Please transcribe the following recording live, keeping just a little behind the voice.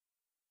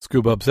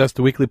Scuba Obsessed,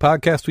 the weekly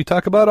podcast. We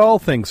talk about all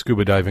things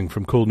scuba diving,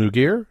 from cool new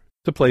gear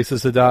to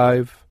places to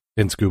dive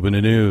in scuba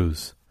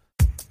news.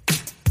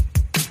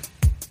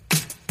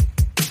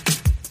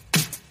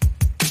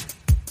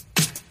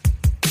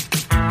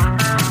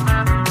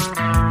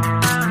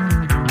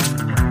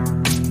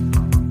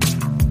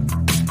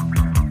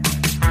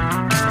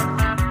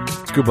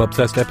 Scuba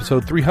Obsessed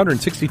episode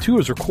 362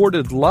 is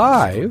recorded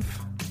live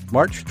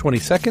March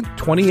 22nd,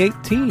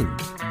 2018.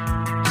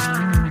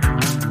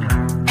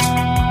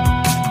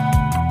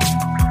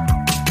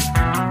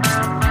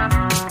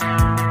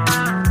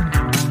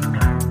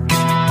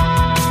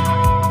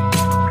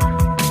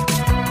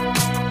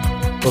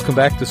 Welcome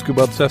back to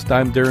Scuba Obsessed.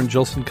 I'm Darren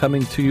Gilson,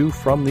 coming to you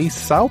from the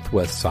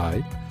southwest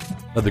side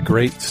of the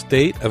great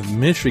state of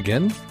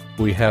Michigan.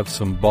 We have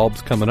some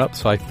bulbs coming up,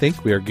 so I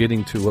think we are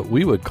getting to what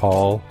we would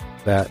call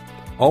that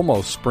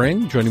almost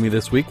spring. Joining me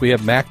this week, we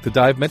have Mac, the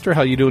dive mentor.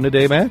 How you doing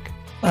today, Mac?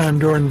 I'm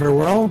doing very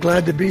well.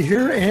 Glad to be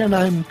here,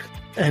 and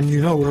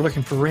we're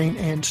looking for rain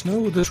and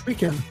snow this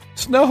weekend.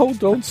 Snow?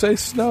 Don't say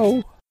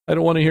snow. I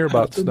don't want to hear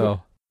about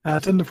snow.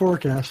 That's in the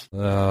forecast.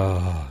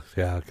 Oh,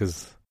 yeah,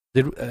 because...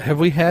 have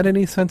we had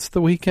any since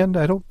the weekend?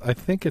 I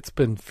think it's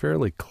been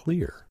fairly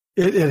clear.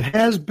 It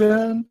has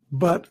been,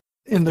 but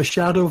in the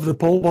shadow of the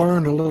pole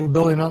barn, a little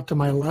building out to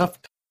my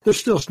left, there's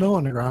still snow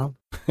on the ground.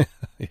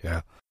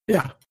 Yeah.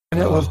 Yeah.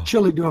 And it was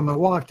chilly doing my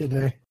walk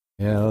today.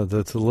 Yeah,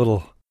 that's a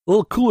little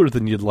cooler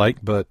than you'd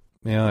like, but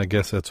yeah, I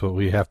guess that's what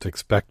we have to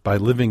expect by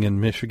living in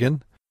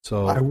Michigan.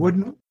 So I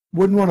wouldn't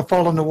want to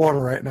fall in the water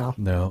right now.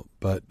 No,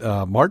 but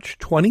March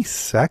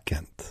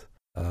 22nd.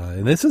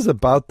 And this is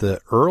about the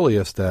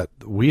earliest that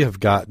we have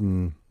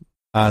gotten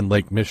on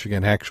Lake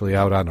Michigan, actually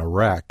out on a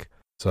wreck.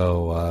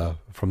 So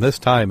from this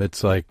time,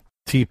 it's like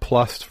T+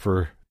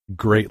 for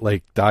Great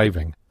Lake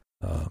diving.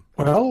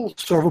 Well,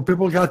 several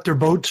people got their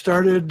boat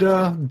started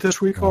this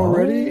week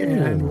already,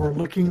 and we're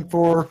looking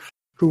for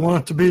who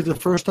wants to be the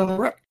first on a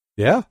wreck.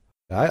 Yeah.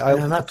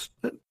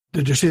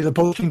 Did you see the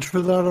postings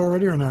for that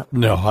already or not?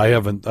 No, I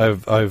haven't.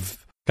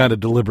 I've kind of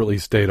deliberately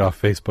stayed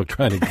off Facebook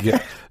trying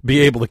to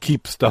be able to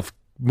keep stuff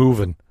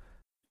moving.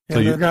 Yeah,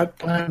 so they've got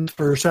plans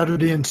for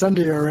Saturday and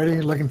Sunday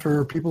already, looking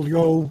for people to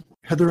go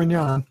Heather and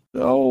Jan.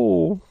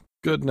 Oh,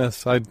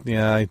 goodness. I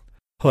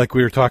like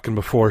we were talking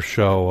before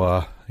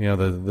show,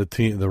 the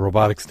team, the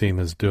robotics team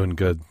is doing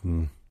good.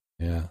 And,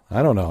 yeah,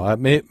 I don't know.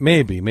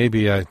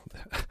 Maybe I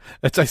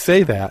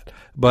say that,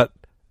 but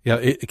yeah,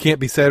 it can't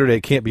be Saturday,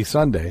 it can't be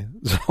Sunday.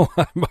 So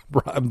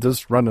I'm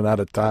just running out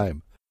of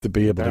time to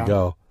be able to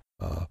go.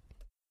 Well,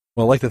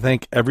 I'd like to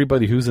thank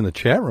everybody who's in the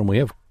chat room. We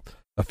have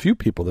a few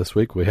people this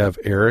week. We have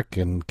Eric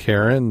and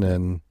Karen,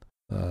 and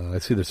I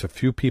see there's a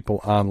few people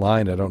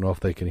online. I don't know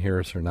if they can hear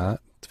us or not.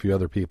 It's a few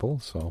other people.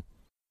 So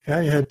yeah,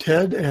 you had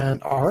Ted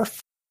and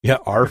Arf. Yeah,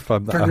 Arf.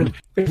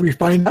 If we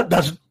find that,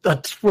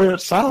 that's where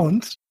it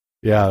sounds.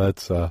 Yeah,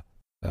 that's. I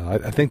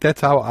think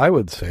that's how I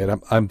would say it.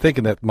 I'm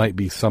thinking that might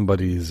be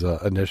somebody's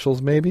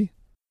initials, maybe.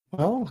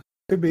 Well,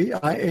 could be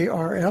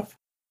IARF.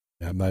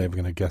 Yeah, I'm not even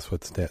going to guess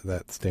what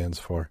that stands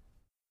for.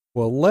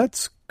 Well,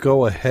 let's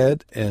go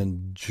ahead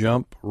and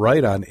jump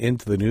right on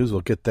into the news. We'll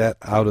get that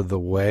out of the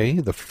way.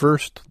 The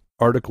first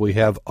article we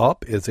have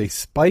up is a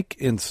spike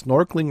in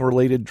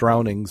snorkeling-related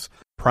drownings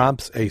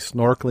prompts a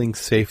snorkeling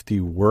safety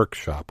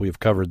workshop. We have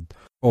covered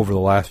over the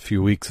last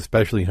few weeks,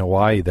 especially in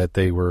Hawaii, that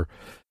they were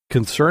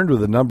concerned with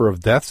the number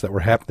of deaths that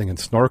were happening in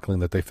snorkeling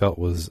that they felt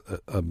was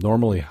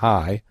abnormally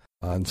high,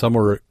 and some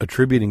were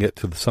attributing it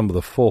to some of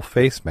the full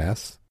face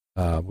masks.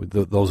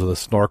 Those are the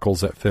snorkels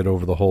that fit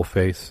over the whole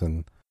face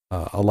and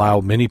allow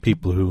many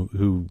people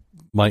who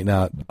might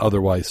not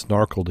otherwise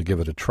snorkel to give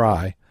it a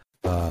try.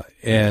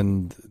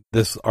 And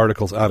this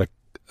article's out of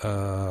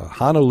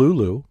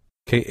Honolulu,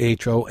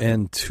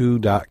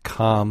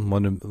 KHON2.com,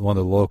 one of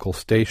the local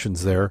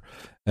stations there.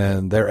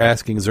 And they're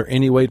asking, is there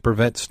any way to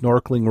prevent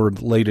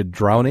snorkeling-related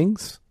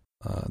drownings?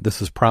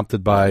 This is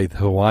prompted by the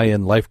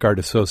Hawaiian Lifeguard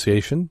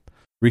Association.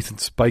 Recent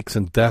spikes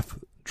in death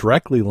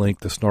directly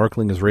linked to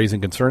snorkeling is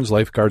raising concerns.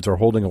 Lifeguards are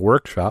holding a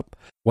workshop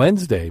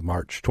Wednesday,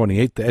 March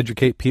 28th, to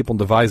educate people and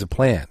devise a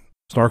plan.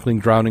 Snorkeling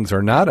drownings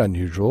are not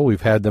unusual.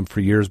 We've had them for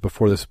years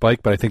before the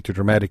spike, but I think the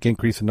dramatic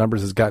increase in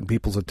numbers has gotten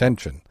people's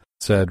attention,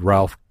 said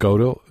Ralph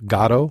Gatto?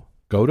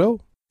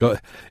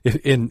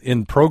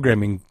 In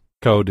programming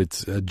code,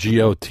 it's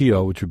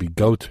GOTO, which would be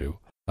go-to.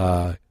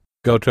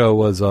 Goto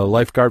was a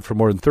lifeguard for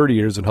more than 30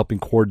 years and helping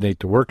coordinate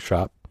the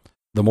workshop.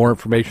 The more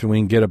information we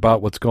can get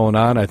about what's going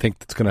on, I think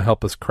that's going to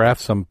help us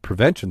craft some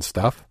prevention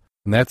stuff.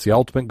 And that's the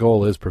ultimate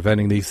goal, is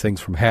preventing these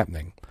things from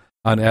happening.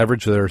 On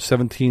average, there are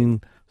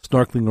 17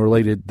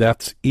 snorkeling-related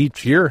deaths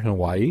each year in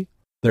Hawaii.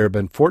 There have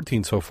been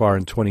 14 so far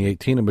in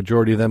 2018. A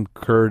majority of them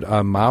occurred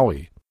on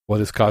Maui.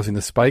 What is causing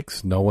the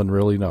spikes? No one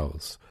really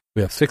knows.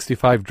 We have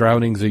 65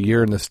 drownings a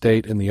year in the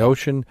state in the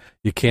ocean.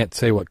 You can't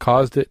say what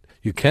caused it.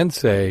 You can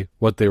say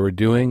what they were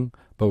doing,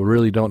 but we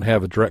really don't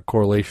have a direct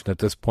correlation at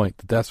this point.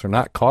 The deaths are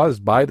not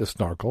caused by the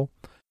snorkel,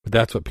 but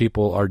that's what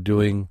people are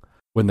doing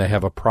when they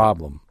have a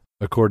problem.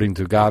 According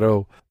to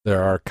Gatto,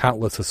 there are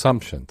countless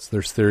assumptions.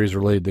 There's theories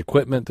related to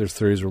equipment. There's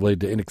theories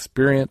related to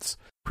inexperience.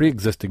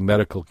 pre-existing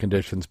medical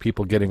conditions,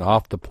 people getting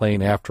off the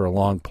plane after a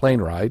long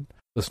plane ride.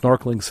 The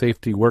Snorkeling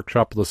Safety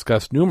Workshop will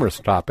discuss numerous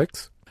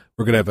topics.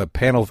 We're going to have a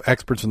panel of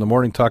experts in the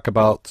morning talk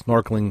about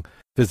snorkeling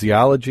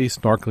physiology,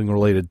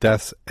 snorkeling-related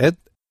deaths,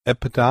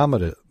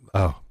 epidemiology.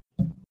 Oh,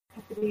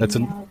 that's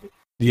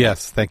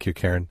yes. Thank you,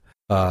 Karen.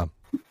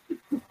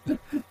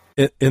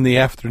 In the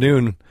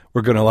afternoon,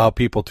 we're going to allow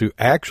people to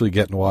actually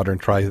get in the water and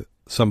try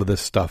some of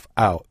this stuff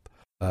out.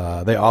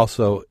 They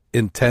also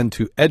intend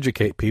to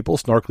educate people.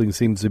 Snorkeling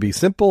seems to be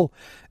simple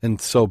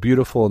and so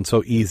beautiful and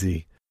so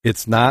easy.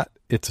 It's not.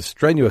 It's a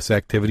strenuous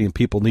activity, and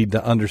people need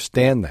to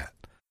understand that.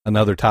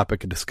 Another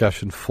topic of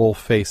discussion, full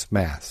face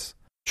masks.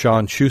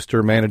 Sean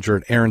Schuster, manager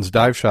at Aaron's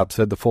Dive Shop,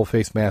 said the full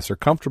face masks are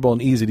comfortable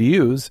and easy to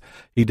use.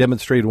 He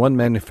demonstrated one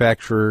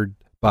manufactured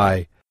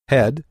by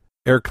Head.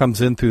 Air comes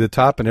in through the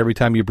top, and every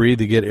time you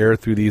breathe, you get air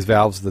through these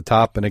valves at the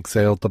top and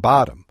exhale at the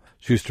bottom.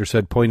 Schuster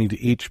said, pointing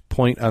to each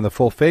point on the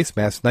full face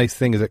mask, nice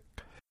thing is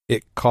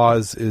it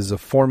causes a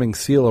forming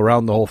seal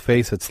around the whole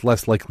face. It's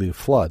less likely to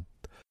flood.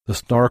 The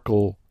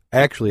snorkel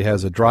actually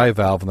has a dry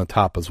valve on the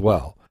top as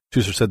well.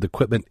 Schuster said the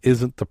equipment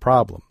isn't the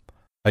problem.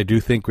 I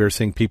do think we are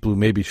seeing people who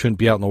maybe shouldn't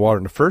be out in the water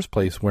in the first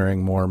place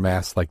wearing more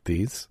masks like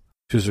these.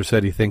 Schuster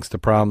said he thinks the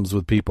problems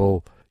with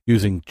people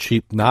using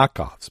cheap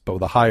knockoffs, but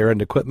with a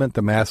higher-end equipment,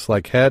 the masks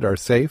like Head are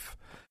safe.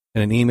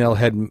 In an email,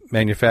 Head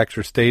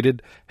manufacturer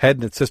stated, Head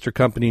and its sister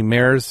company,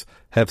 Mares,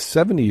 have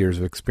 70 years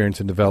of experience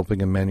in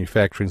developing and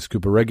manufacturing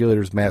scuba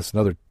regulators, masks, and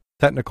other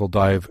technical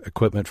dive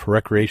equipment for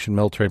recreation,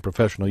 military, and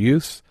professional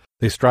use.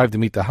 They strive to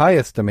meet the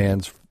highest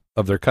demands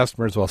of their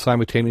customers while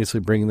simultaneously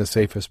bringing the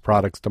safest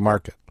products to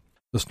market.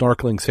 The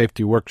Snorkeling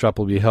Safety Workshop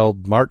will be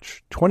held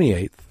March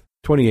 28th,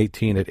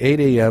 2018 at 8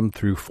 a.m.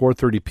 through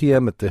 4:30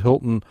 p.m. at the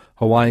Hilton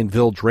Hawaiian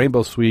Village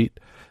Rainbow Suite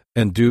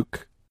and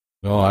Duke.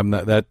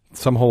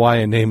 Some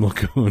Hawaiian name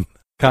lagoon.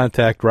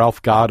 Contact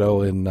Ralph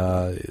Gatto, and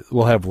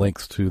we'll have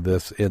links to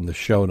this in the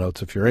show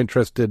notes if you're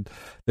interested.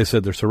 They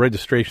said there's a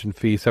registration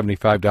fee,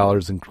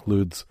 $75,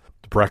 includes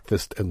the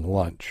breakfast and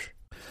lunch.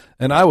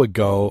 And I would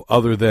go,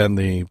 other than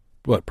the,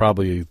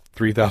 probably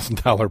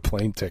 $3,000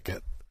 plane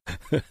ticket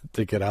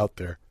to get out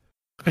there.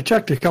 I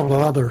checked a couple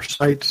of other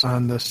sites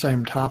on the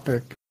same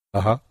topic,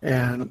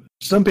 and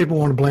some people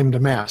want to blame the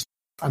mask.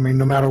 I mean,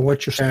 no matter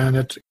what you're saying,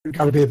 it's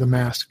got to be the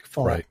mask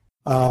fault. Right.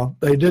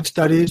 They did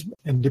studies,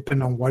 and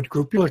depending on what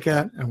group you look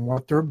at and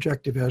what their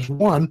objective is,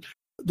 one,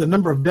 the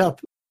number of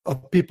deaths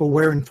of people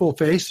wearing full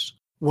face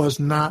was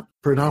not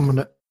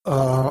predominant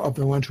of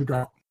the ones who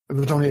drowned. It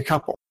was only a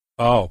couple.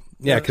 Oh,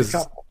 yeah, because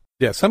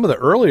some of the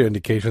earlier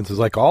indications is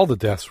like all the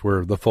deaths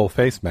were the full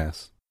face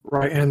mask.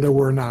 Right, and there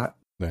were not.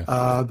 Yeah.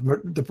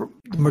 The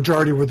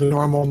majority were the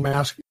normal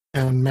mask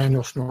and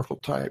manual snorkel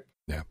type.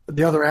 Yeah.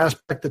 The other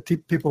aspect that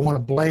people want to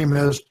blame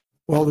is,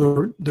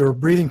 well, they're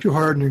breathing too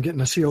hard and they're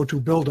getting a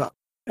CO2 buildup.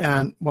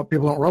 And what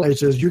people don't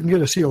realize is you can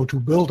get a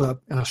CO2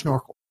 buildup in a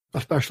snorkel,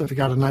 especially if you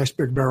got a nice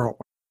big barrel.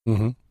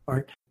 Mm-hmm. All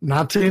right.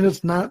 Not saying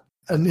it's not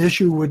an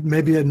issue with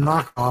maybe a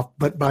knockoff,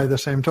 but by the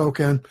same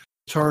token,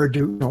 it's hard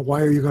to, why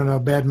are you going to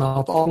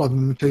badmouth all of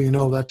them until you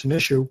know that's an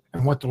issue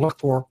and what to look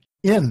for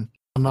in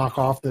a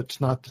knockoff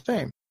that's not the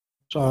same.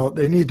 So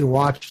they need to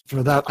watch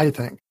for that, I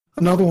think.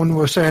 Another one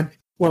was saying,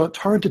 well, it's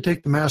hard to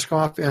take the mask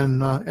off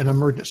in an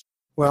emergency.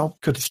 Well,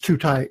 because it's too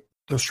tight.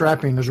 The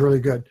strapping is really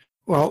good.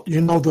 Well,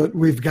 you know that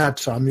we've got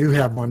some. You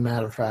have one,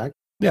 matter of fact.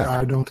 Yeah.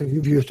 I don't think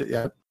you've used it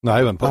yet. No, I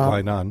haven't put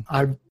mine on.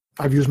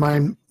 I've used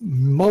mine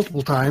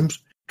multiple times,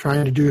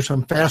 trying to do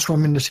some fast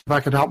swimming to see if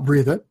I could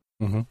outbreathe it.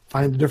 Mm-hmm.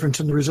 Find the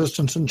difference in the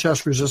resistance and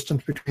chest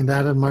resistance between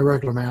that and my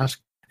regular mask.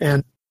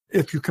 And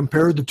if you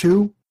compare the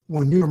two,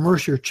 when you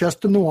immerse your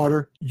chest in the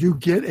water, you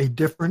get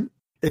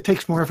it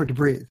takes more effort to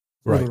breathe.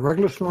 Right. Whether the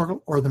regular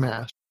snorkel or the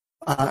mask.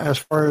 As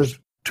far as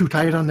too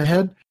tight on the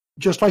head,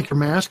 just like your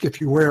mask, if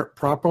you wear it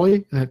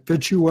properly and it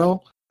fits you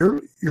well,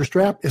 your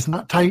strap is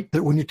not tight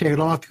that when you take it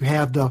off, you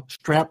have the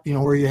strap,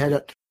 where you had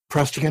it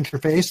pressed against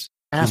your face,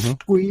 mask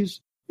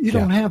squeeze. You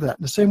don't have that.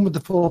 The same with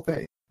the full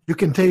face. You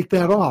can take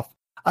that off.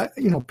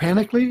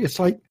 Panically, it's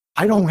like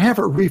I don't have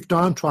it reefed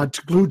on, so it's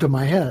glued to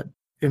my head.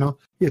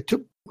 You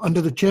took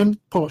under the chin,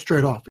 pull it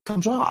straight off. It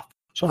comes off.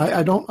 So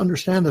I don't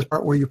understand this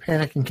part where you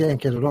panic and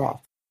can't get it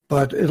off.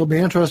 But it'll be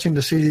interesting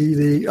to see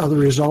the other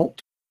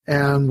result.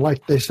 And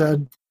like they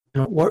said,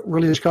 what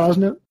really is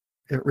causing it,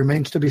 it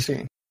remains to be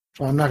seen.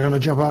 So I'm not going to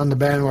jump on the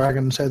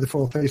bandwagon and say the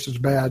full face is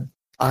bad.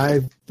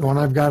 The one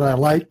I've got I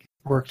like,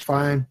 works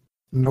fine,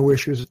 no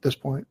issues at this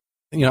point.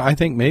 I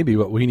think maybe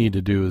what we need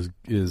to do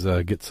is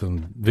get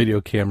some video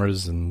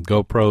cameras and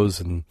GoPros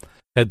and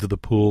head to the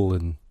pool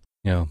and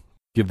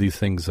give these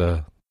things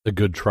a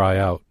good try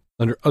out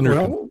under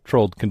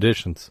controlled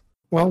conditions.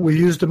 Well, we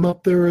used them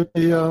up there at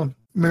the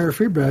Mary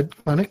Free Bed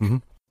Clinic. Mm-hmm.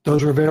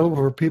 Those are available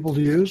for people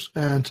to use,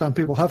 and some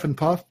people huff and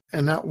puff.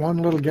 And that one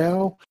little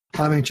gal,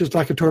 just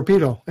like a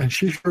torpedo, and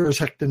she sure as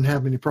heck didn't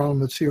have any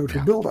problem with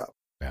CO2 buildup.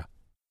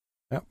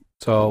 Yeah.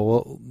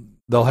 So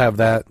they'll have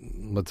that.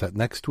 What's that,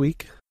 next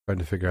week? Trying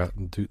to figure out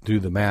and do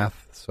the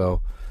math.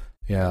 So,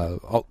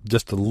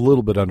 just a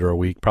little bit under a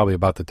week, probably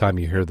about the time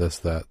you hear this,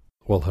 that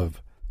will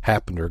have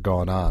happened or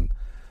gone on.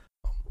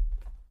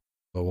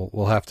 So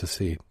we'll have to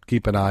see.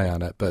 Keep an eye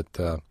on it. But,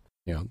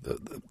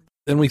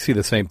 then we see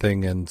the same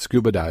thing in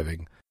scuba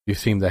diving. You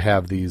seem to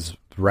have these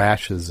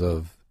rashes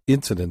of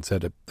incidents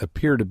that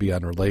appear to be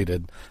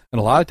unrelated. And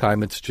a lot of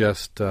time it's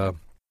just, or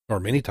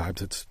many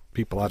times it's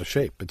people out of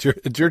shape.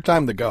 It's your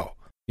time to go.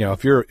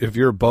 If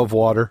you're above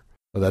water,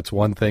 well, that's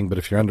one thing. But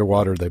if you're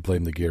underwater, they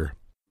blame the gear.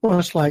 Well,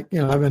 it's like,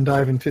 I've been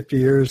diving 50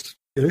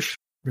 years-ish,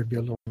 maybe a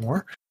little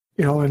more,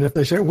 and if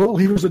they say, well,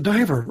 he was a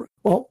diver.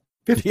 Well,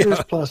 50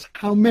 years plus,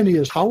 how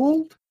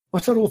old?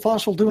 What's that old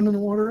fossil doing in the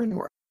water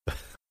anywhere?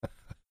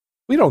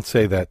 We don't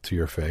say that to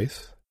your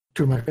face.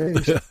 To my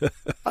face.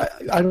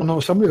 I don't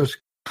know. Somebody was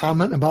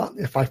commenting about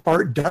if I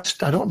fart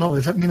dust. I don't know.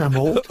 Does that mean I'm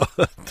old?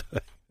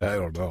 I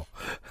don't know.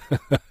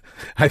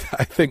 I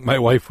think my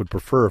wife would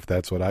prefer if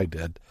that's what I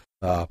did.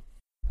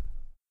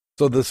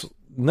 So this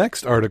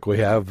next article we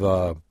have,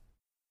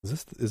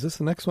 is this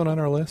the next one on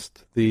our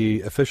list?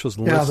 The officials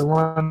list? Yeah, the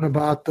one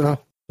about the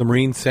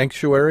Marine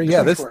Sanctuary.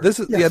 This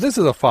is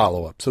a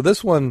follow-up. So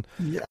this one,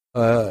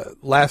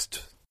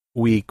 last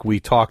week we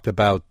talked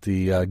about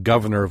the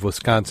governor of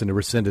Wisconsin who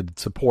rescinded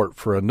support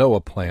for a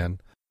NOAA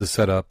plan to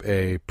set up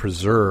a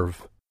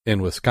preserve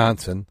in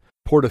Wisconsin.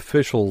 Port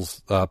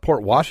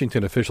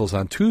Washington officials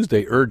on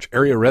Tuesday urged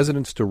area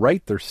residents to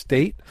write their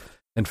state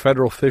and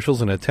federal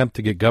officials in an attempt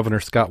to get Governor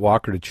Scott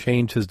Walker to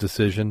change his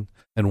decision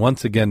and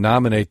once again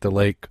nominate the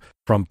lake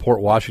from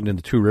Port Washington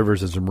to Two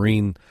Rivers as a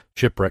marine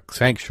shipwreck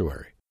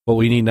sanctuary. What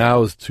we need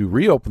now is to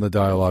reopen the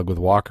dialogue with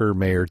Walker.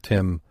 Mayor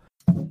Tim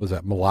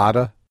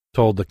Malata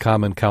told the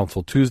Common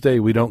Council Tuesday,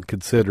 "We don't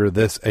consider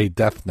this a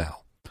death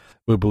knell.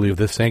 We believe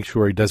this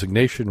sanctuary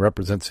designation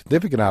represents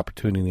significant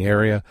opportunity in the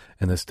area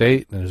and the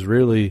state, and is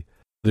really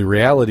the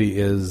reality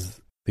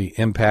is the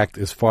impact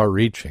is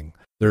far-reaching.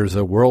 There's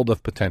a world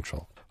of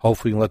potential.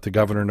 Hopefully, we can let the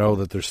governor know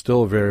that there's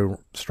still a very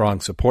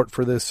strong support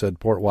for this," said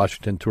Port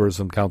Washington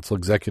Tourism Council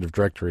Executive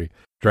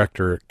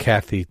Director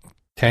Kathy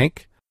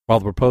Tank. While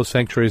the proposed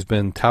sanctuary has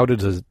been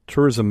touted as a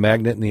tourism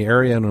magnet in the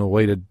area and a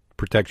way to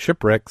protect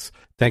shipwrecks,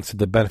 thanks to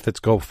the benefits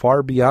go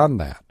far beyond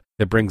that.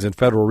 It brings in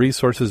federal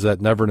resources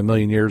that never in a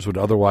million years would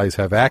otherwise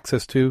have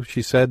access to,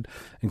 she said,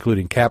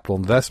 including capital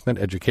investment,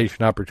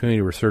 education opportunity,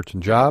 research,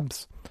 and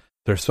jobs.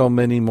 There's so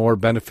many more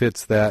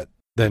benefits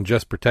than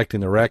just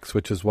protecting the wrecks,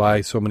 which is why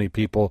so many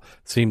people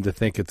seem to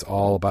think it's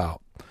all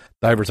about.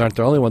 Divers aren't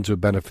the only ones who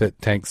benefit,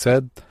 Tank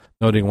said,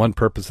 noting one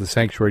purpose of the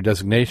sanctuary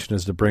designation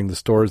is to bring the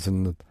stores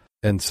and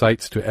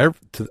sites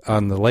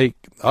on the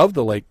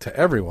lake to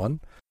everyone.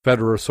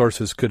 Federal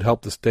resources could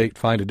help the state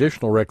find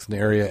additional wrecks in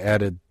the area,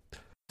 added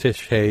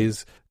Tish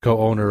Hayes,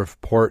 co-owner of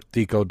Port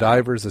Deco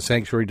Divers. The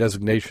sanctuary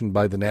designation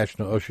by the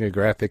National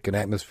Oceanographic and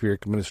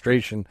Atmospheric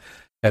Administration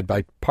had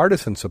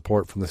bipartisan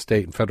support from the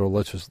state and federal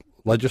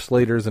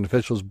legislators, and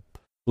officials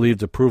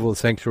believed approval of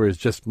the sanctuary is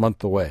just a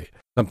month away,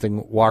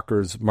 something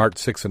Walker's March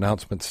 6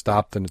 announcement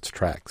stopped in its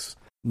tracks.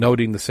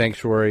 Noting the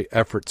sanctuary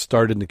effort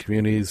started in the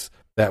communities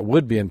that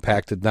would be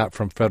impacted, not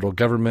from federal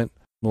government,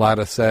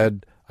 Malata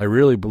said, "I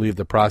really believe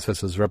the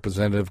process is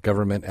representative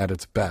government at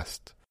its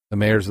best. The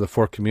mayors of the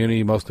four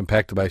communities most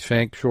impacted by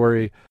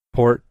sanctuary,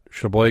 Port,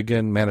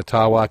 Sheboygan,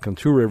 Manitowoc, and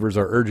Two Rivers,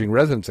 are urging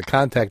residents to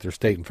contact their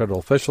state and federal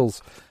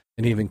officials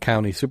and even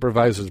county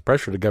supervisors to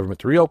pressure the government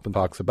to reopen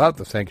talks about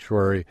the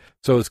sanctuary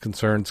so its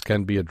concerns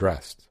can be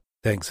addressed."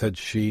 Tank said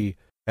she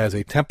has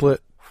a template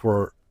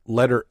for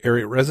letter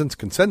area residents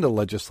can send to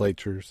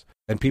legislatures,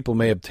 and people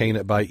may obtain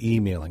it by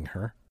emailing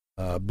her.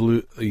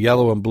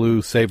 Yellow and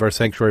blue Save Our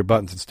Sanctuary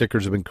buttons and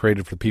stickers have been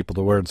created for people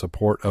to wear in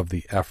support of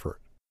the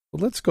effort.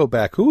 Well, let's go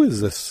back. Who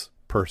is this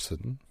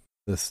person,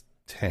 this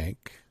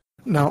Tank?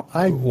 Now,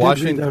 I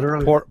did read that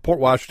earlier. Port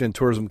Washington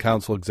Tourism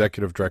Council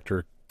Executive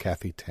Director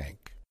Kathy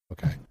Tank.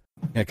 Okay.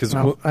 Yeah, because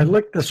I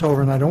looked this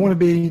over, and I don't want to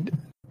be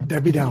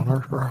Debbie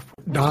Downer or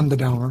Don the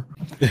Downer,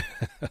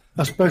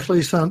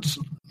 especially since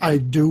I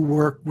do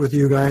work with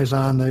you guys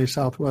on the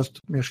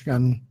Southwest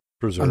Michigan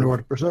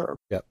Underwater Preserve.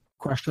 Yep.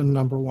 Question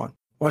number one.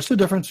 What's the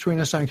difference between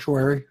a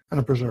sanctuary and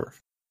a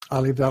preserve?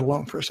 I'll leave that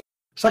alone for a second.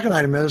 Second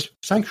item is,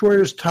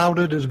 sanctuary is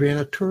touted as being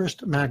a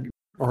tourist magnet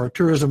or a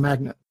tourism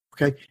magnet.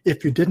 Okay.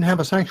 If you didn't have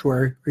a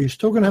sanctuary, are you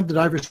still going to have the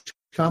divers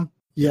come?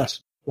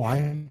 Yes.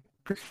 Why?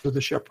 Because of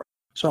the shipwreck.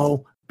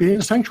 So being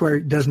a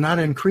sanctuary does not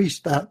increase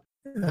that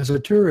as a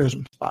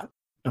tourism spot.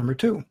 Number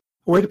two,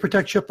 a way to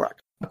protect shipwreck.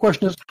 The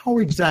question is, how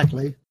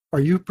exactly are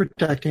you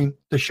protecting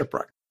the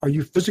shipwreck? Are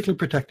you physically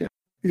protecting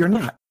it? You're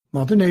not.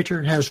 Mother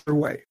Nature has her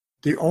way.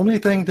 The only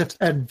thing that's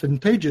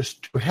advantageous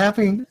to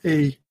having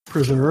a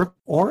preserve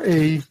or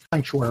a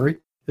sanctuary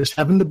is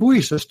having the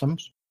buoy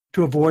systems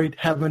to avoid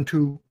having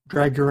to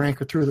drag your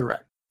anchor through the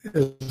wreck.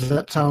 Does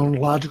that sound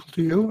logical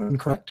to you and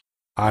correct?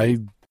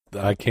 I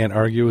can't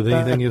argue with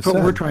anything you've said.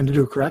 That's what we're trying to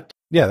do, correct?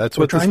 Yeah, that's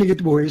what we're trying to get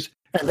the buoys,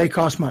 and they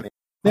cost money.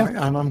 Yeah. Right,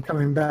 and I'm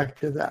coming back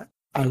to that.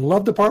 I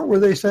love the part where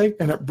they say,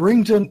 and it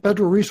brings in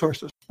federal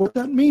resources. What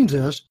that means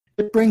is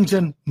it brings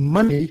in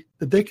money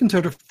that they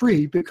consider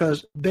free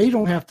because they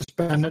don't have to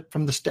spend it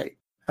from the state.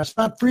 That's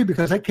not free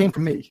because that came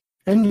from me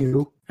and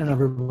you and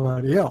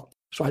everybody else.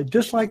 So I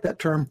dislike that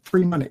term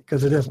free money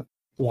because it isn't.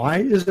 why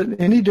is it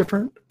any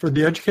different for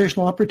the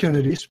educational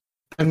opportunities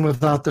than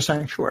without the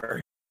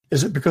sanctuary?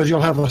 Is it because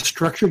you'll have a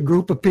structured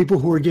group of people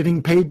who are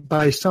getting paid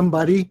by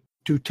somebody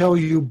to tell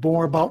you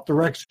more about the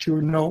wrecks that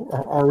you know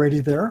are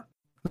already there?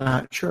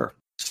 Not sure.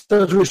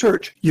 Does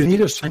research. You need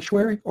a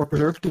sanctuary or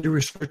preserve to do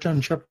research on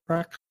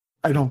shipwrecks?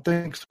 I don't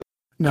think so.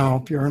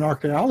 Now, if you're an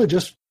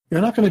archaeologist, you're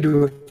not going to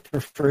do it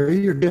for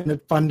free. You're getting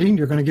it funding.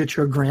 You're going to get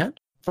your grant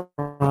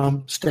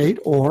from state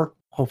or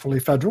hopefully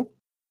federal.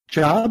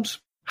 Jobs.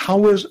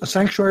 How is a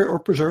sanctuary or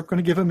preserve going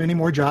to give them any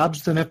more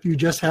jobs than if you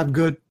just have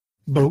good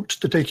boats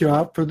to take you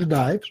out for the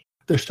dives?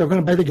 They're still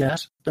going to buy the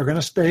gas. They're going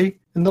to stay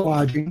in the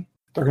lodging.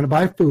 They're going to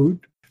buy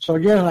food. So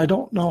again, I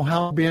don't know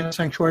how being a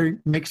sanctuary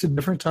makes a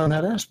difference on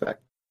that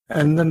aspect.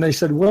 And then they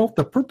said, well,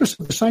 the purpose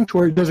of the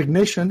sanctuary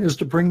designation is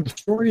to bring the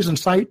stories and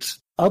sights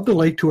of the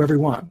lake to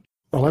everyone.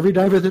 Well, every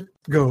diver that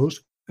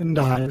goes and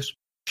dives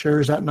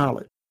shares that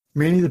knowledge.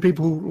 Many of the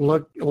people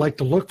who like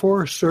to look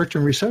for, search,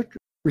 and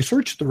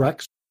research the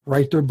wrecks,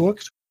 write their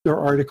books, their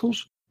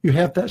articles, you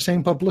have that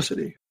same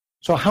publicity.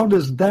 So how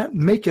does that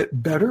make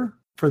it better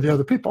for the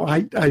other people?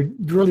 I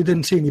really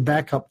didn't see any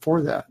backup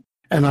for that.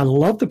 And I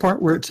love the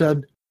part where it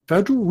said,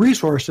 federal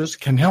resources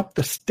can help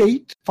the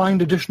state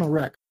find additional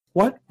wrecks.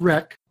 What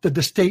wreck did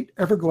the state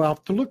ever go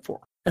out to look for?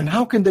 And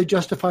how can they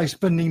justify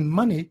spending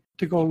money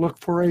to go look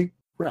for a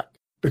wreck?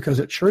 Because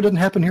it sure didn't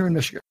happen here in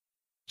Michigan.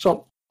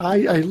 So I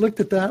looked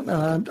at that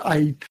and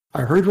I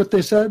heard what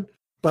they said,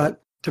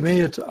 but to me,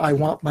 it's I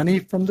want money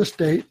from the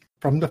state,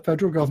 from the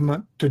federal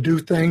government to do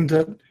things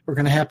that are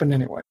going to happen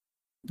anyway.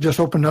 Just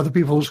open other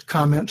people's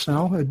comments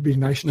now. It'd be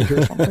nice to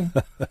hear something.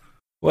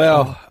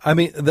 Well, I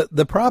mean,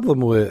 the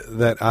problem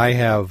that I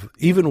have,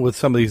 even with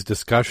some of these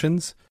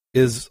discussions,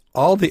 is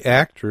all the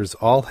actors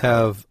all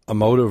have a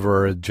motive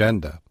or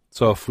agenda.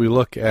 So if we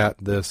look at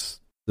this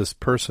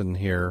person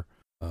here,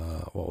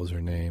 what was her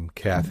name?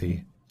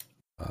 Kathy.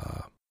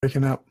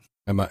 Breaking up.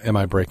 Am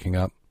I breaking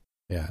up?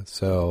 Yeah.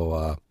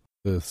 So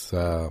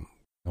I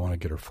want to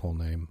get her full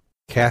name.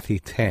 Kathy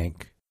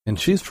Tank, and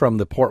she's from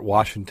the Port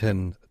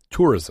Washington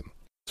Tourism.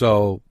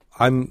 So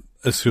I'm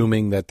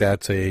assuming that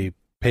that's a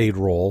paid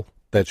role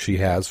that she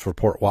has for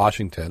Port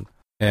Washington,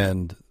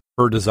 and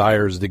her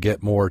desire is to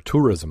get more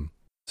tourism.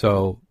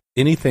 So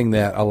anything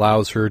that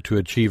allows her to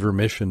achieve her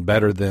mission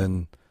better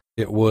than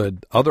it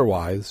would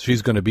otherwise,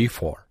 she's going to be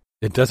for.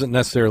 It doesn't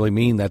necessarily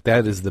mean that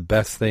that is the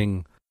best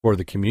thing for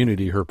the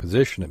community, her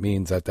position. It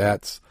means that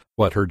that's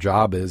what her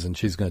job is, and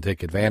she's going to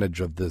take advantage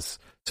of this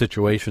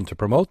situation to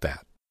promote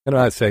that. And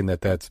I'm not saying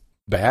that that's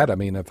bad. I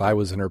mean, if I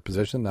was in her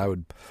position, I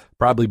would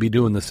probably be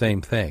doing the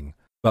same thing.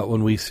 But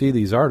when we see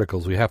these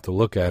articles, we have to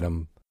look at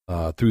them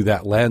through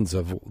that lens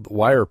of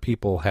why are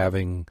people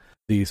having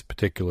these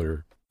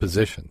particular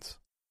positions.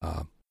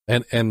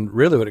 And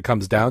really what it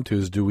comes down to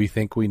is, do we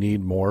think we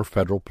need more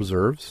federal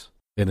preserves?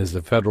 And is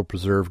the federal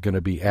preserve going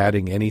to be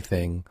adding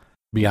anything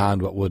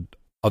beyond what would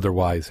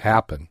otherwise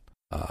happen?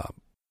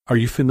 Are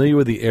you familiar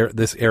with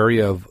this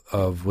area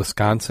of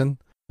Wisconsin?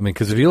 I mean,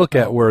 because if you look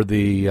at where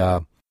the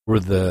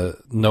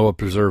NOAA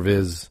Preserve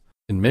is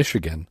in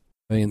Michigan,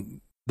 I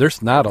mean,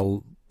 there's not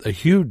a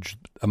huge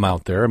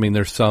amount there. I mean,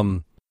 there's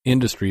some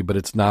industry, but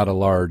it's not a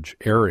large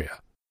area.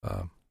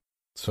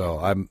 So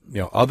I'm,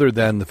 other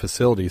than the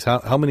facilities,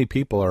 how many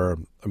people are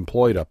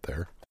employed up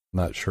there? I'm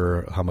not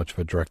sure how much of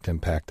a direct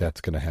impact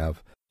that's going to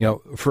have.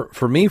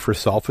 For me, for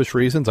selfish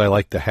reasons, I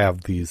like to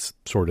have these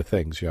sort of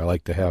things. I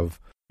like to have,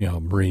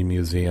 marine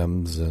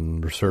museums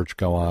and research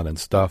go on and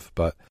stuff.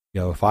 But,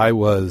 if I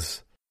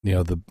was,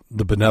 the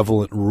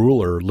benevolent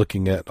ruler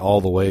looking at all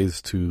the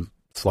ways to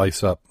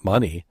slice up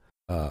money,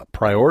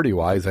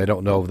 priority-wise, I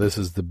don't know if this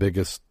is the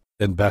biggest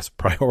and best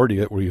priority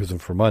that we're using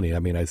for money. I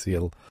mean, I see a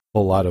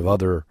whole lot of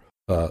other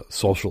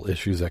social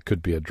issues that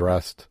could be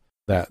addressed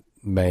that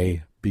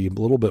may be a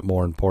little bit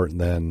more important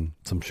than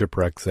some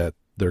shipwrecks that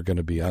they're going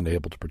to be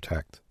unable to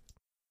protect.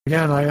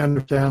 Again, I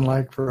understand,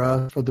 like for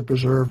us, for the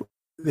preserve,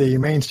 the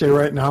mainstay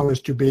right now is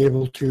to be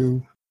able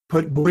to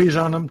put buoys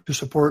on them to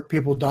support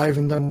people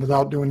diving them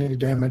without doing any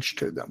damage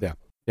to them. Yeah.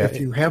 If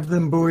you have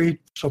them buoyed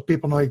so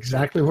people know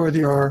exactly where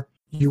they are,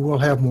 you will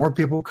have more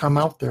people come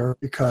out there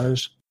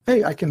because,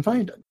 hey, I can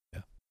find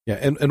it. Yeah,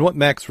 and what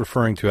Mac's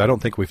referring to, I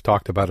don't think we've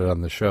talked about it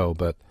on the show,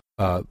 but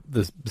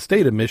the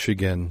state of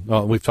Michigan,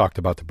 well, we've talked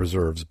about the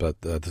preserves,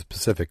 but the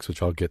specifics,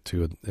 which I'll get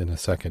to in a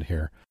second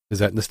here, is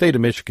that in the state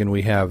of Michigan,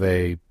 we have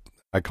I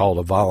call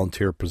it a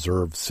volunteer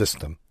preserve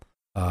system.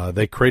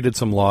 They created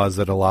some laws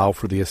that allow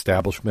for the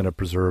establishment of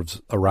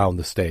preserves around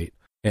the state.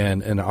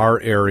 And in our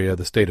area,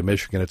 the state of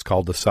Michigan, it's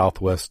called the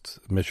Southwest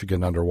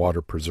Michigan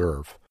Underwater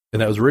Preserve.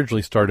 And that was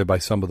originally started by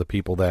some of the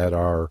people that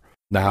are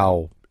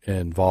now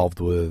involved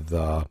with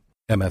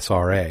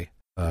MSRA,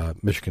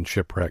 Michigan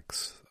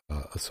Shipwrecks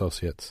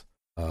Associates.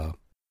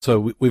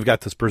 So we've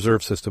got this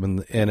preserve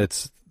system, and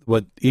it's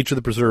what each of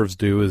the preserves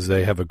do is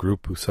they have a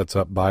group who sets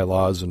up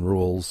bylaws and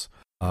rules.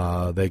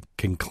 They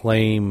can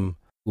claim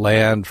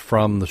land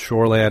from the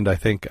shoreland, I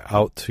think,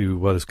 out to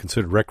what is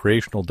considered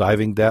recreational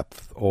diving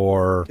depth,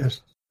 or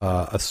yes.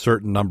 A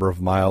certain number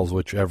of miles,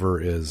 whichever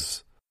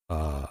is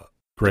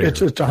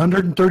greater. It's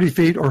 130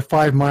 feet or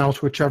 5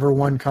 miles, whichever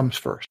one comes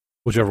first.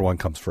 Whichever one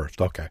comes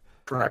first. Okay.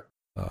 Correct.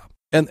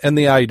 And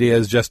the idea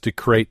is just to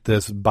create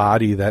this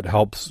body that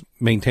helps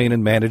maintain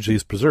and manage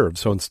these preserves.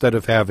 So instead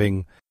of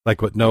having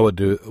like what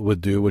NOAA would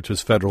do, which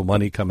is federal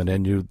money coming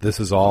in, this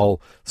is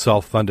all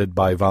self-funded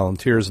by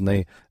volunteers,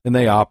 and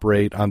they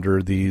operate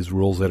under these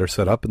rules that are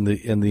set up. And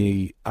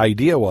the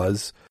idea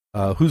was,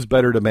 who's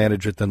better to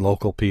manage it than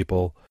local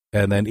people?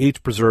 And then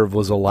each preserve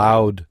was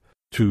allowed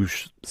to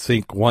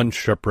sink one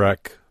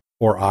shipwreck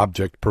or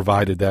object,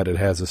 provided that it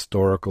has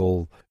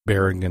historical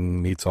bearing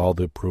and meets all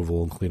the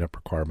approval and cleanup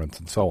requirements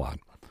and so on.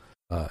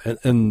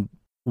 And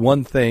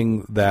one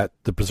thing that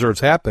the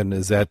preserves happen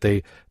is that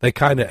they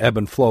kind of ebb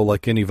and flow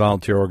like any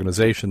volunteer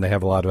organization. They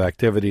have a lot of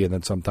activity, and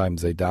then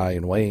sometimes they die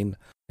and wane.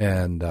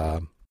 And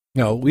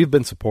we've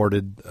been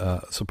supporting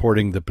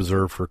the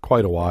preserve for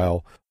quite a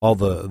while. All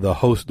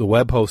the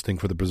web hosting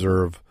for the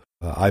preserve,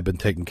 I've been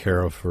taking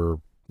care of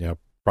for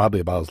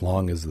probably about as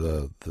long as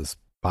this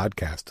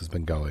podcast has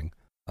been going.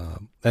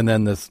 And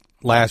then this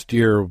last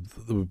year,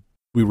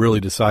 we really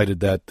decided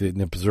that the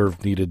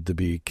preserve needed to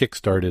be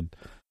kickstarted,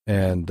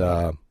 and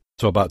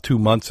so about 2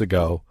 months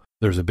ago,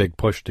 there's a big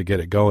push to get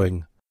it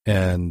going.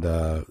 And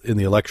in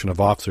the election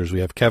of officers, we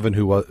have Kevin,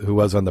 who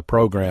was on the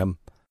program.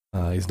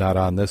 He's not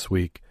on this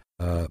week.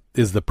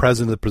 Is the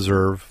president of the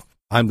preserve.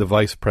 I'm the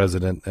vice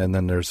president, and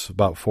then there's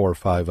about 4 or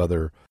 5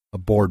 other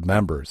board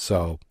members.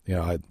 So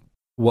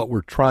what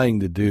we're trying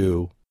to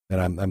do,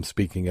 and I'm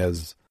speaking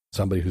as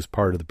somebody who's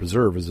part of the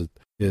preserve,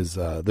 is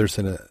there's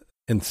an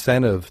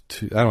incentive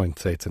to, I don't even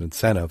say it's an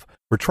incentive,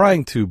 we're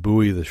trying to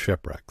buoy the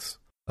shipwrecks.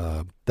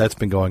 That's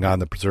been going on in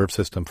the preserve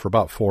system for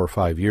about 4 or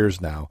 5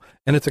 years now,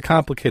 and it's a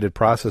complicated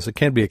process. It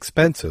can be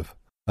expensive,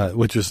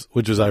 which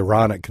is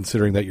ironic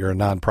considering that you're a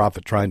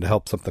nonprofit trying to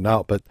help something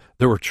out. But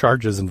there were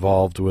charges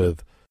involved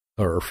with,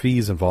 or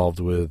fees involved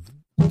with,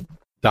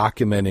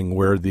 documenting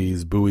where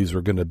these buoys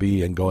were going to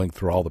be and going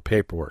through all the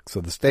paperwork.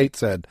 So the state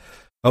said,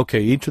 okay,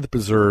 each of the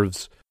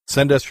preserves,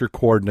 send us your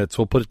coordinates.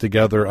 We'll put it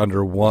together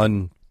under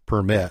one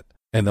permit,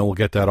 and then we'll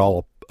get that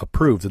all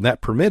approved. And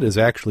that permit is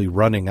actually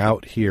running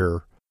out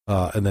here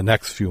in the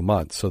next few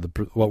months. So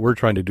what we're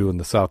trying to do in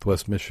the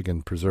Southwest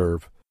Michigan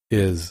Preserve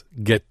is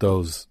get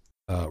those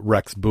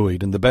wrecks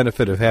buoyed. And the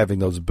benefit of having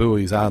those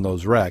buoys on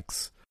those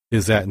wrecks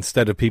is that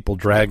instead of people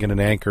dragging an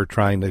anchor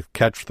trying to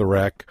catch the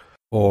wreck,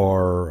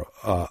 or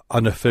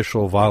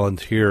unofficial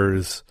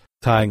volunteers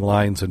tying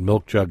lines and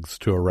milk jugs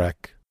to a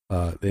wreck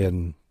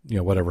in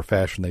whatever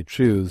fashion they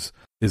choose,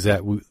 is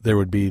that there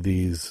would be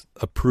these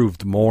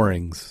approved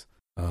moorings.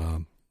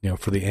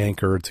 For the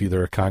anchor, it's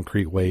either a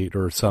concrete weight,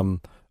 or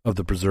some of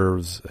the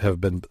preserves have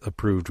been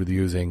approved with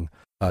using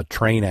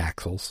train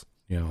axles,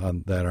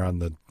 that are on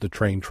the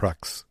train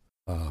trucks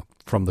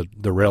from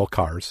the rail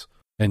cars.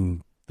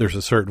 And there's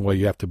a certain way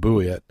you have to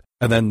buoy it.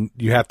 And then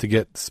you have to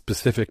get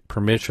specific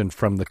permission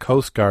from the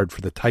Coast Guard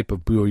for the type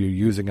of buoy you're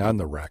using on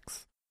the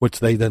wrecks, which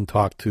they then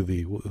talk to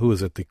the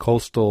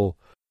Coastal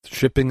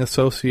Shipping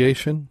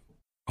Association,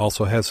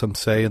 also has some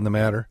say in the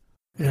matter.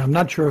 Yeah, I'm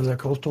not sure of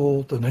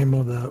the name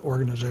of the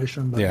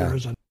organization, but there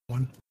is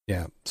one.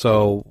 Yeah.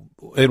 So,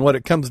 and what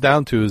it comes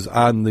down to is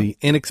on the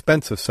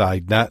inexpensive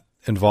side, not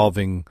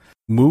involving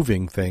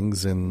moving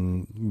things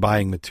and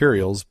buying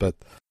materials, but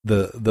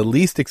the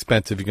least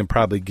expensive you can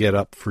probably get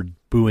up for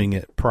buoying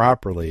it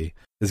properly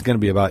is going to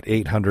be about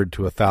 $800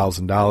 to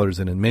 $1,000.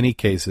 And in many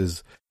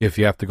cases, if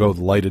you have to go with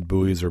lighted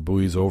buoys or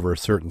buoys over a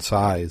certain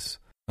size,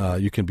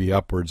 you can be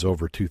upwards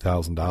over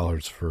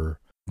 $2,000 for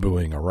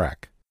buoying a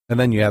wreck. And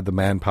then you have the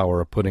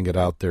manpower of putting it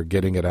out there,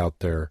 getting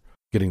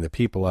the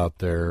people out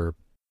there,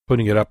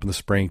 putting it up in the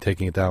spring,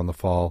 taking it down in the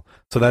fall.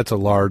 So that's a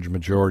large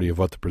majority of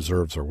what the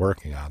preserves are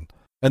working on.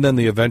 And then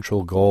the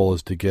eventual goal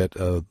is to get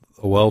a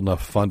well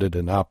enough funded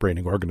and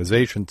operating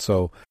organization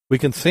so we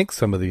can sink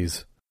some of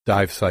these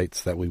dive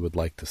sites that we would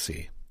like to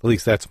see. At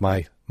least that's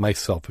my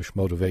selfish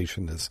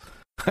motivation, is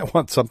I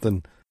want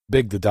something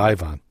big to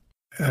dive on.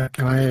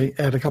 Can I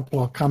add a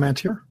couple of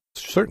comments here?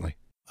 Certainly.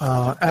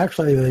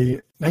 Actually,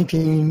 the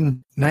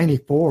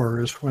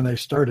 1994 is when they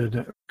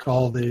started,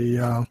 called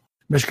the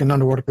Michigan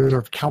Underwater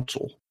Preserve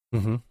Council.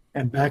 Mm-hmm.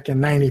 And back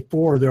in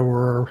 94, there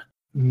were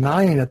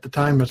 9 at the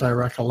time, as I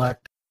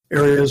recollect,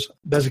 areas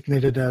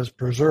designated as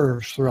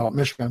preserves throughout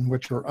Michigan,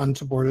 which were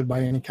unsupported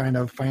by any kind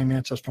of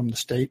finances from the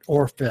state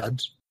or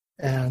feds.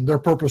 And their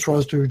purpose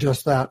was to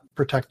just that,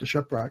 protect the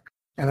shipwreck.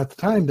 And at the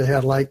time, they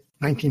had like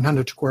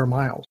 1,900 square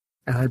miles.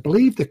 And I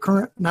believe the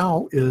current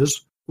now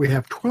is we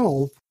have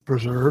 12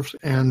 preserves,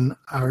 and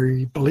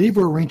I believe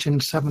we're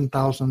reaching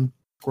 7,000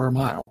 square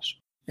miles.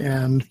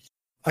 And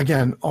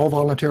again, all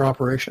volunteer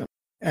operation.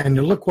 And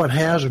you look what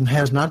has and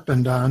has not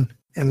been done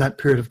in that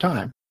period of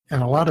time.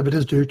 And a lot of it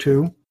is due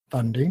to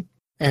funding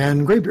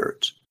and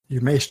graybeards. You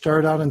may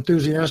start out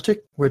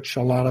enthusiastic, which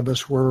a lot of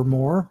us were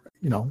more,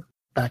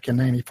 back in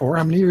 94.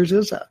 How many years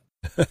is that?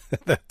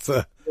 That's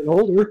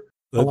older.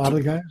 A lot of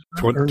the guys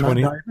are not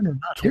diving and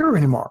not here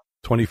anymore.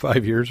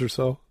 25 years or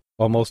so?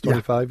 Almost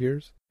 25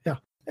 years? Yeah.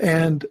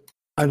 And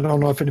I don't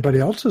know if anybody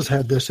else has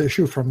had this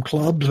issue from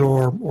clubs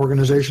or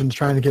organizations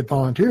trying to get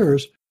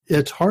volunteers,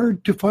 it's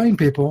hard to find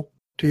people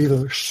to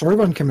either serve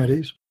on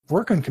committees,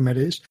 work on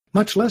committees,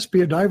 much less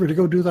be a diver to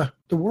go do the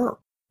work.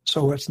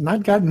 So it's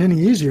not gotten any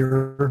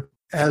easier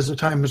as the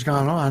time has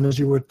gone on, as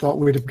you would thought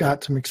we'd have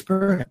got some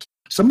experience.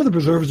 Some of the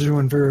preserves are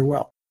doing very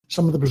well.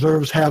 Some of the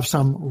preserves have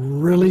some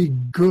really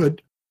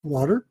good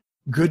water,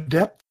 good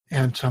depth,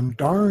 and some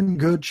darn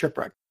good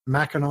shipwreck.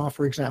 Mackinac,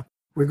 for example.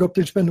 We go up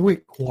there and spend a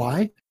week.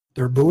 Why?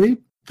 They're buoyed,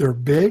 they're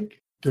big,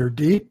 they're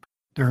deep,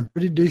 they're in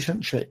pretty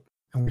decent shape,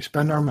 and we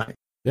spend our money.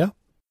 Yeah.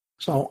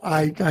 So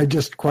I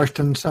just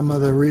question some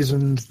of the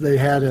reasons they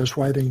had as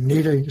why they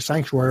need a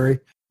sanctuary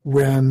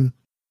when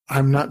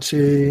I'm not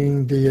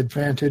seeing the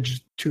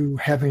advantage to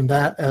having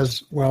that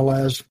as well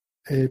as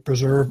a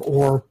preserve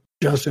or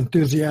just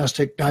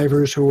enthusiastic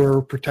divers who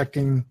are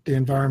protecting the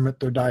environment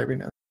they're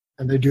diving in.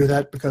 And they do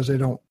that because they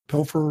don't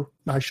pilfer.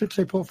 I should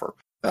say pilfer.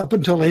 Up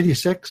until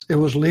 86, it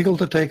was legal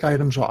to take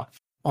items off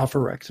of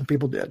wrecks, and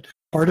people did.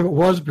 Part of it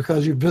was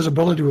because your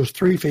visibility was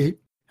 3 feet,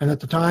 and at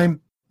the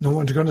time, no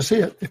one's going to see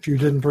it if you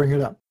didn't bring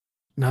it up.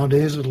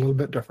 Nowadays, it's a little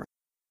bit different.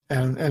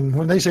 And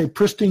when they say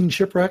pristine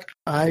shipwreck,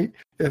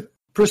 if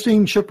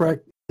pristine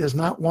shipwreck is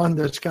not one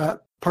that's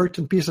got parts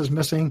and pieces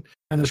missing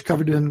and is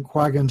covered in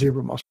quagga and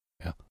zebra mussel,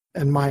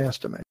 in my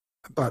estimate.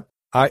 But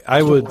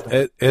I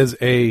would, as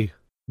a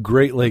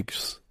Great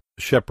Lakes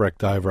shipwreck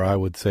diver, I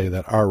would say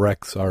that our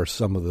wrecks are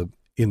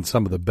in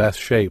some of the best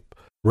shape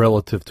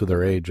relative to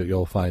their age that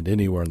you'll find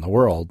anywhere in the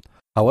world.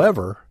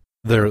 However,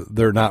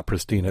 they're not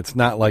pristine. It's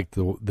not like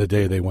the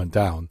day they went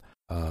down.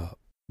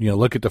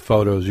 Look at the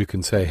photos. You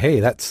can say, hey,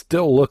 that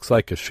still looks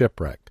like a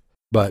shipwreck.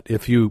 But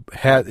if you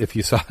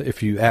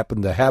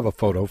happen to have a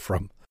photo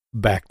from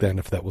back then,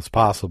 if that was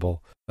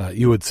possible,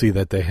 you would see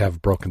that they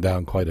have broken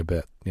down quite a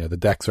bit. The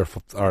decks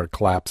are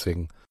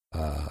collapsing.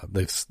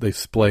 They've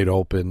splayed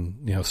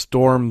open.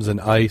 Storms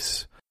and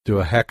ice do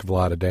a heck of a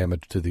lot of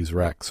damage to these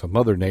wrecks. So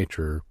Mother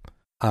Nature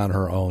on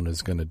her own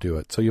is going to do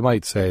it. So you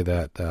might say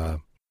that,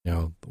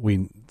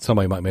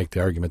 somebody might make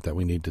the argument that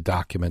we need to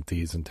document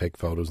these and take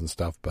photos and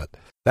stuff, but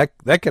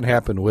that can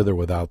happen with or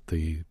without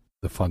the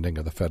funding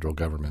of the federal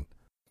government.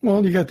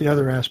 Well, you got the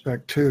other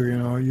aspect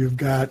too. You've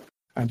got,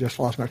 I just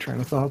lost my train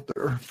of thought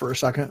there for a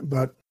second,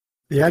 but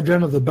the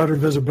advent of the better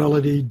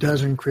visibility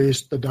does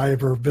increase the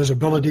diver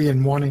visibility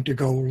and wanting to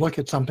go look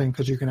at something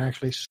because you can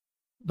actually.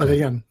 But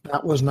again,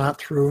 that was not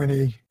through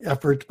any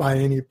effort by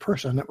any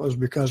person. It was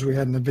because we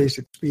had an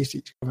invasive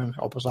species come and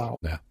help us out.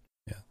 Yeah.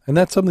 And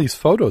that's some of these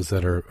photos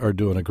that are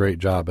doing a great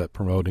job at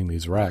promoting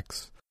these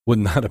wrecks. Would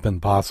not have been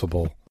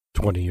possible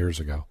 20 years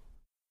ago.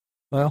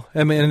 Well,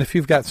 I mean, if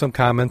you've got some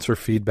comments or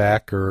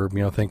feedback or,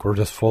 think we're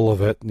just full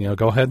of it,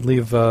 go ahead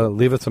and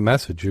leave us a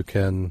message. You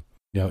can,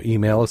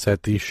 email us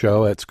at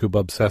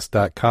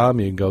theshow@scubaobsessed.com.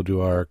 You can go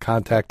to our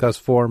contact us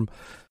form.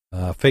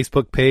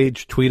 Facebook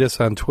page, tweet us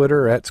on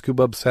Twitter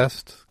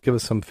 @ScubaObsessed. Give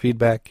us some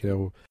feedback.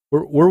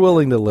 We're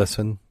willing to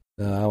listen.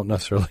 I don't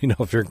necessarily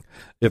know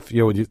if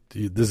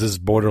this is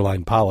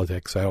borderline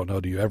politics. I don't know.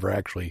 Do you ever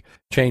actually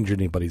change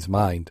anybody's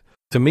mind?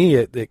 To me,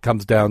 it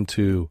comes down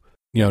to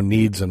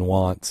needs and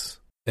wants,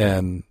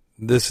 and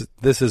this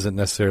isn't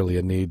necessarily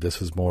a need.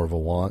 This is more of a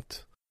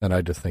want, and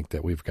I just think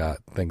that we've got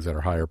things that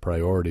are higher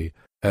priority,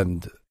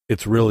 and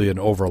it's really an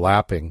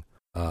overlapping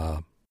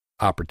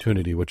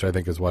opportunity, which I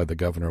think is why the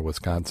governor of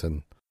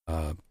Wisconsin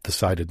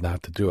decided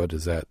not to do it.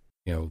 Is that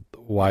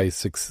why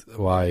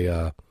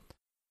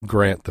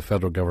grant the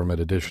federal government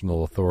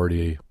additional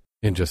authority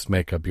and just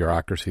make a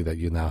bureaucracy that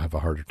you now have a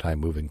harder time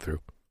moving through?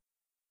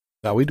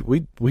 Now we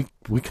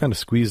kind of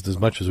squeezed as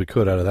much as we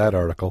could out of that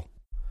article.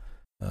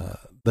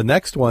 The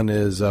next one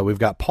is we've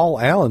got Paul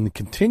Allen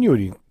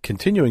continuing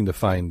to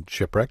find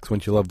shipwrecks.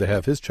 Wouldn't you love to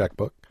have his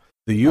checkbook?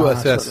 The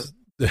USS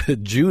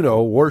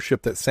Juneau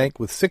warship that sank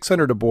with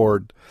 600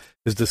 aboard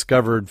is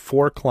discovered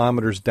 4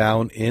 kilometers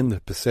down in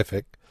the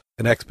Pacific.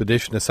 An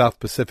expedition to South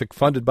Pacific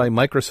funded by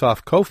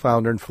Microsoft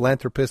co-founder and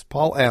philanthropist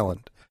Paul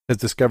Allen has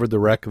discovered the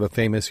wreck of a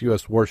famous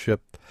U.S.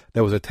 warship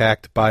that was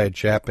attacked by a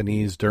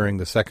Japanese during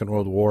the Second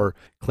World War,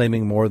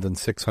 claiming more than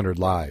 600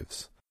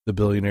 lives. The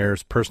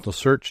billionaire's personal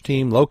search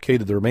team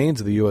located the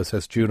remains of the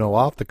USS Juneau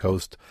off the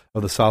coast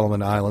of the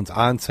Solomon Islands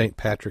on St.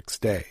 Patrick's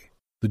Day.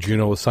 The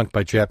Juneau was sunk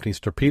by Japanese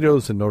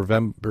torpedoes in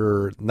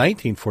November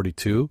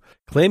 1942,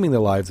 claiming the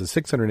lives of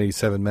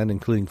 687 men,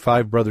 including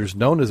 5 brothers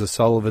known as the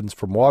Sullivans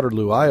from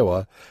Waterloo,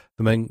 Iowa.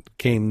 The men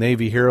became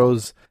Navy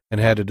heroes and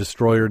had a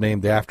destroyer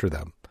named after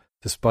them.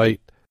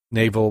 Despite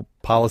naval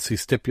policy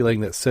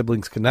stipulating that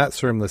siblings could not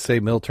serve in the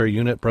same military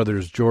unit,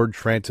 brothers George,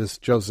 Francis,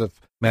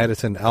 Joseph,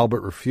 Madison, and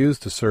Albert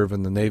refused to serve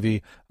in the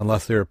Navy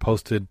unless they were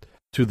posted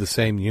to the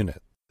same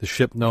unit. The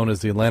ship, known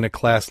as the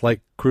Atlantic-class light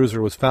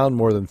cruiser, was found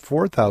more than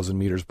 4,000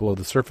 meters below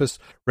the surface,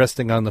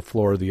 resting on the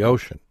floor of the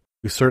ocean.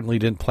 We certainly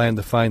didn't plan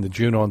to find the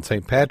Juneau on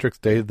St. Patrick's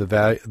Day.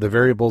 The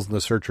variables in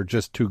the search are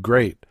just too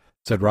great,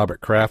 said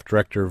Robert Kraft,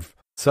 director of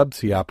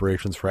subsea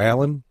operations for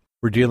Allen.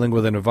 We're dealing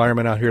with an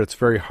environment out here that's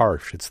very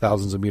harsh. It's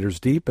thousands of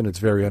meters deep, and it's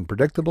very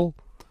unpredictable.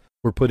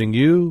 We're putting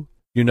a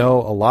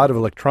lot of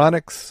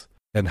electronics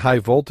and high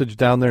voltage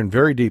down there in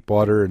very deep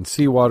water and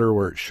seawater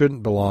where it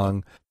shouldn't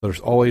belong. There's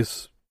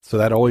always so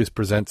that always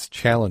presents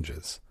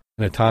challenges.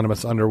 An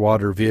autonomous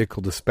underwater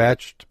vehicle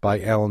dispatched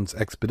by Allen's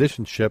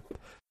expedition ship,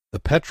 the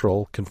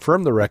Petrel,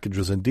 confirmed the wreckage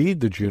was indeed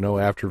the Juno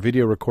after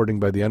video recording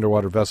by the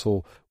underwater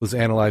vessel was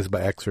analyzed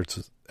by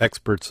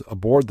experts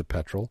aboard the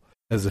Petrel.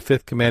 As the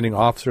fifth commanding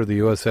officer of the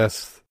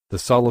USS the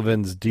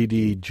Sullivan's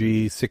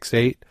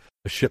DDG-68,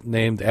 a ship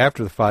named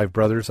after the five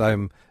brothers,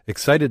 I'm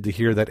excited to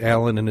hear that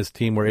Allen and his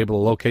team were able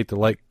to locate the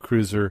light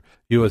cruiser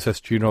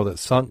USS Juno that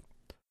sunk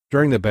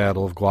during the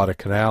Battle of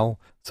Guadalcanal,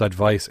 said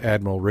Vice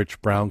Admiral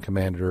Rich Brown,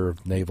 commander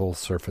of Naval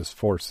Surface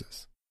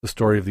Forces. The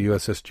story of the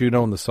USS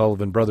Juno and the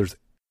Sullivan brothers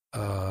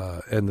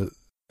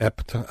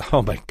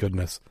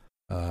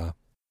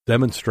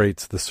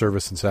demonstrates the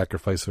service and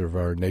sacrifice of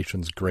our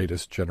nation's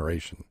greatest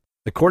generation.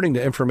 According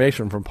to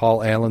information from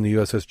Paul Allen, the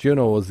USS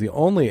Juno was the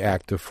only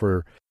active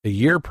for a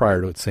year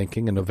prior to its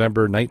sinking. In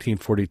November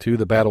 1942,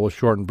 the battle was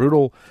short and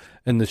brutal,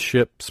 and the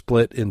ship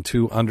split in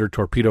two under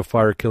torpedo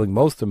fire, killing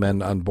most of the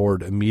men on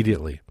board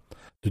immediately.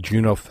 The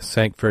Juno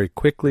sank very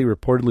quickly,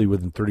 reportedly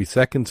within 30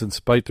 seconds. In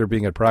spite there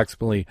being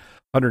approximately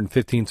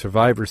 115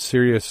 survivors,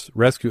 serious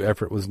rescue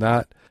effort was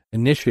not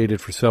initiated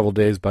for several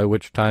days, by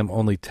which time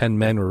only 10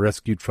 men were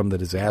rescued from the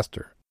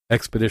disaster.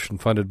 Expedition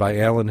funded by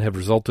Allen have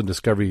resulted in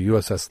discovery of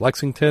USS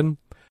Lexington,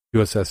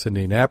 USS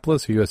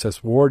Indianapolis,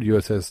 USS Ward,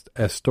 USS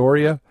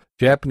Astoria,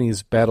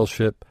 Japanese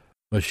battleship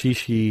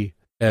Mushishi,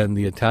 and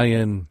the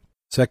Italian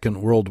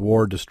Second World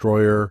War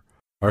destroyer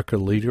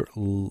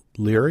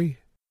Arcalieri.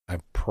 I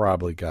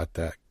probably got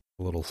that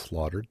a little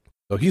slaughtered.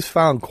 So he's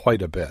found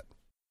quite a bit.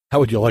 How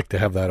would you like to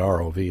have that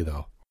ROV,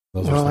 though?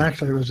 Well,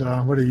 actually, it was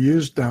what he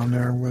used down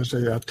there was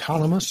a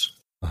autonomous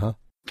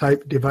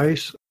type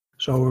device.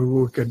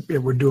 So it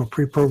would do a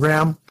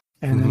pre-program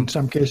and in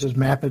some cases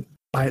map it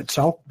by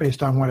itself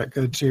based on what it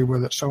could see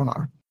with its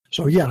sonar.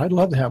 So, yeah, I'd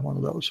love to have one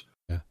of those.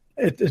 Yeah.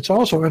 It's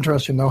also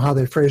interesting, though, how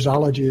they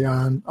phraseology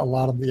on a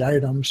lot of the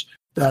items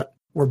that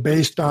were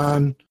based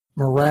on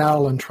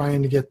morale and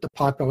trying to get the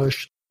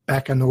populace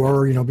back in the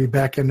war, be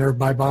back in there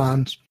by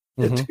bonds.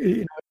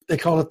 They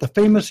call it the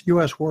famous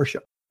U.S.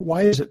 warship.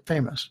 Why is it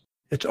famous?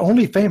 It's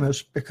only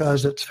famous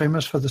because it's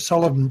famous for the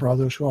Sullivan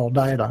brothers who all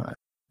died on it.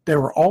 They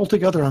were all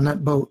together on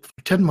that boat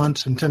for 10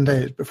 months and 10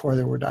 days before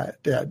they were dead.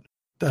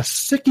 The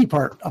sicky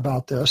part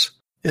about this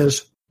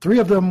is 3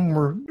 of them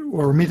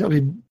were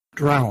immediately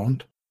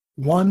drowned,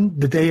 one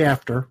the day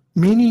after,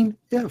 meaning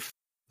if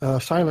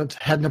silence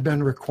hadn't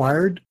been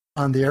required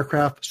on the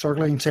aircraft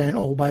circling saying,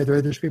 oh, by the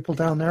way, there's people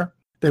down there,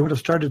 they would have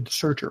started the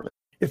search earlier.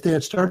 If they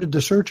had started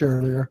the search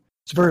earlier,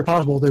 it's very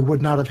possible they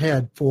would not have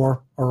had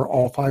 4 or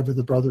all 5 of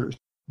the brothers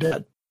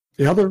dead.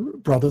 The other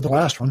brother, the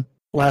last one,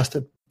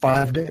 lasted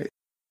 5 days.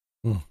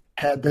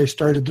 Had they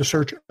started the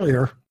search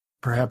earlier,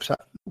 perhaps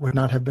that would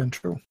not have been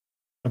true.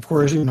 Of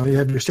course, you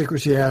have your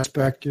secrecy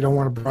aspect. You don't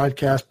want to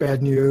broadcast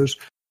bad news.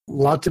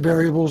 Lots of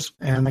variables.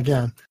 And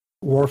again,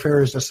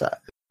 warfare is just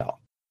that.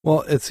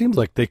 Well, it seems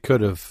like they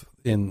could have,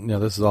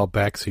 this is all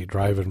backseat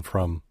driving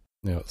from,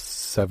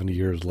 70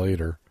 years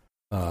later.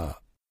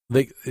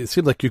 It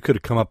seemed like you could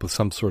have come up with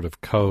some sort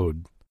of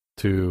code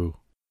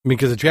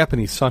because the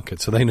Japanese sunk it,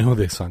 so they know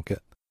they sunk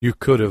it. You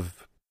could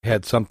have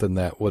had something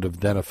that would have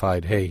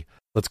identified, hey,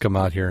 let's come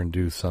out here and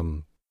do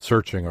some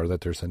searching, or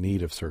that there's a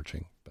need of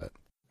searching. But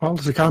well,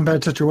 it's a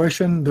combat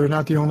situation. They're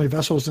not the only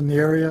vessels in the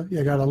area.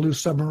 You got a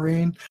loose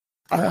submarine.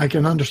 I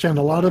can understand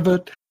a lot of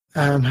it,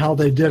 and how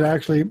they did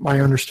actually,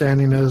 my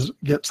understanding is,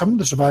 get some of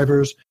the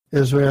survivors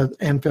is with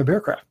amphib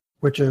aircraft,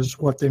 which is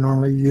what they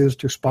normally use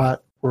to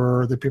spot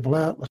where the people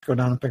at. Let's go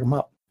down and pick them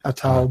up. That's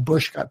how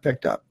Bush got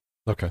picked up.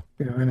 Okay.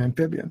 An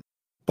amphibian.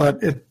 But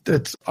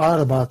it's odd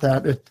about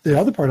that. The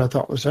other part I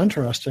thought was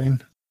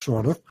interesting,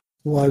 sort of,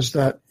 was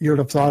that you'd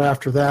have thought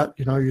after that,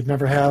 you'd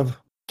never have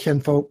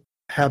kinfolk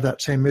have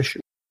that same issue.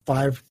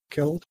 5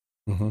 killed.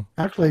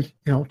 Actually,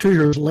 2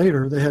 years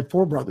later, they had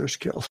 4 brothers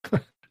killed.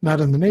 Not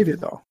in the Navy,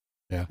 though.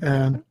 Yeah.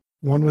 And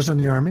one was in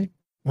the Army,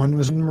 one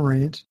was in the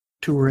Marines,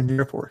 2 were in the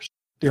Air Force.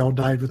 They all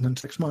died within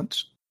 6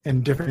 months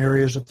in different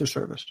areas of the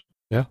service.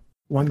 Yeah.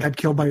 One got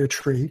killed by a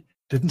tree,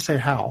 didn't say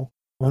how.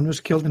 One was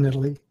killed in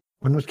Italy.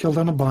 One was killed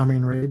on a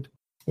bombing raid.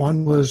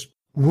 One was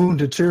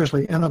wounded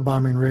seriously in a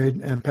bombing raid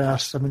and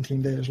passed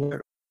 17 days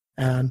later.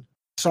 And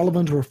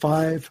Sullivans were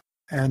 5,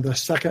 and the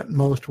second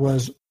most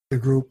was the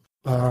group,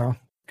 got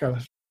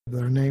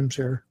their names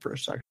here for a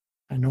second.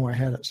 I know I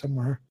had it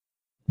somewhere.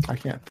 I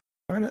can't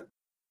find it.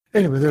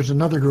 Anyway, there's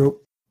another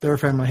group. Their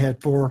family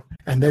had 4,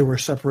 and they were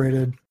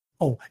separated.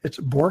 Oh, it's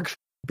Borgstrom,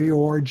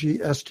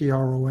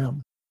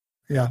 Borgstrom.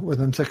 Yeah,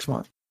 within 6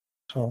 months.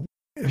 So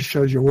it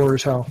shows you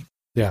wars how.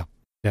 Yeah.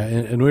 Yeah,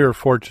 and we were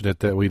fortunate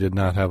that we did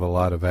not have a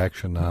lot of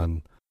action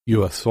on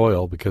U.S.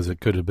 soil, because it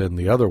could have been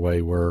the other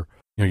way where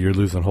you're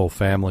losing whole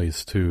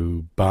families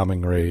to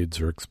bombing raids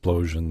or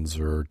explosions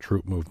or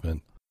troop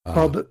movement.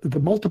 Well,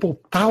 the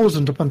multiple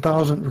thousands upon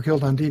thousands were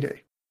killed on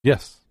D-Day.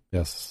 Yes.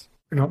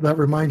 That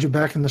reminds you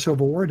back in the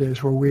Civil War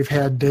days, where we've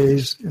had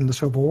days in the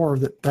Civil War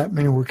that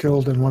many were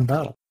killed in one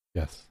battle.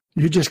 Yes.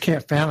 You just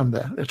can't fathom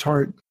that. It's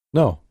hard.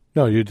 No,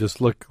 you just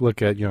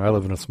look at, I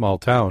live in a small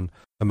town.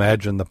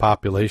 Imagine the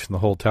population, the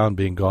whole town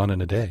being gone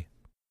in a day.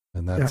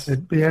 And that's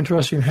it'd be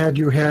interesting had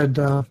you had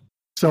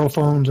cell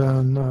phones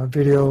and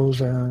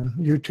videos and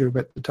YouTube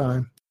at the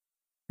time.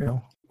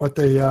 What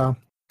the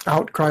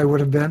outcry would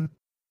have been.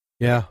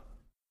 Yeah.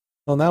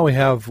 Well, now we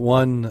have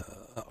one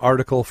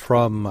article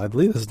from, I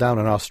believe this is down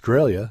in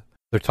Australia.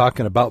 They're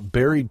talking about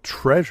buried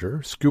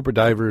treasure, scuba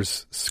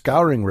divers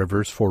scouring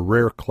rivers for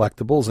rare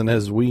collectibles. And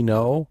as we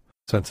know,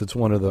 since it's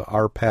one of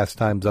our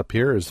pastimes up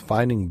here, is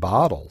finding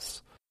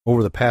bottles.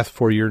 Over the past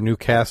 4 year,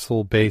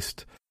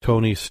 Newcastle-based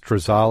Tony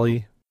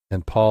Strazzali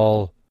and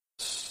Paul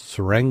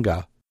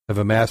Serenga have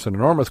amassed an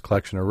enormous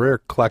collection of rare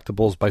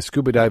collectibles by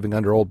scuba diving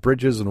under old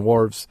bridges and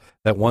wharves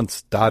that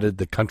once dotted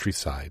the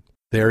countryside.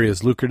 The area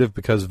is lucrative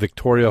because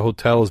Victoria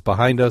Hotel is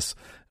behind us,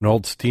 and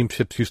old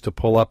steamships used to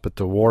pull up at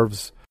the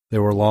wharves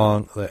that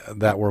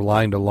were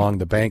lined along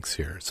the banks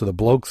here. So the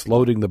blokes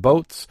loading the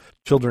boats,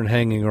 children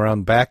hanging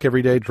around back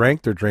every day,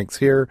 drank their drinks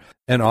here,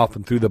 and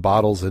often threw the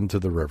bottles into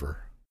the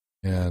river.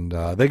 And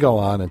they go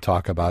on and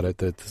talk about it.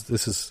 That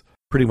this is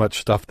pretty much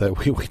stuff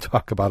that we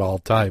talk about all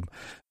the time.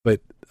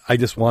 But I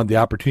just wanted the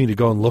opportunity to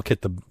go and look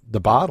at the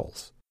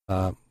bottles.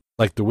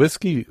 Like the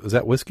whiskey, was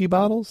that whiskey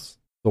bottles?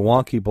 The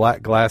wonky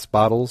black glass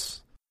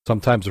bottles,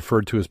 sometimes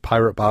referred to as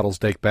pirate bottles,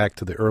 date back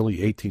to the early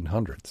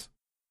 1800s.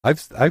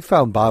 I've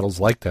found bottles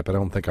like that, but I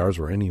don't think ours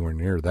were anywhere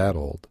near that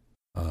old.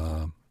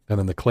 And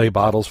then the clay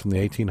bottles from the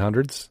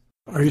 1800s.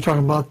 Are you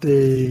talking about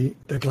the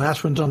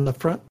glass ones on the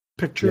front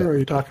picture, or are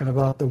you talking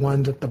about the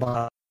ones at the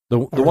bottom? The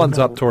ones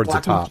up towards the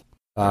top.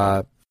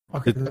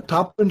 Okay, the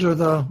top ones are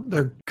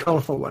the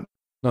colorful ones.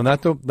 No,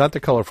 not the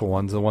colorful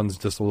ones. The ones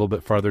just a little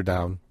bit farther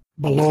down.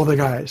 Below the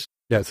guys.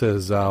 Yeah, it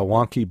says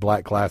wonky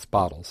black glass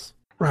bottles.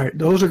 Right.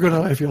 Those are going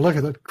to, if you look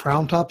at the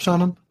crown tops on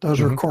them, those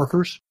are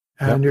corkers.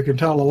 And you can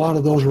tell a lot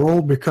of those are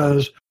old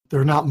because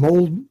they're not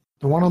mold.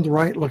 The one on the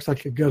right looks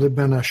like it could have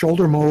been a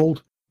shoulder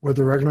mold with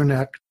a regular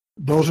neck.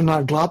 Those are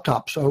not glob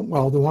tops. So,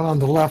 the one on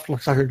the left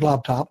looks like a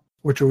glob top,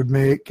 which would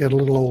make it a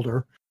little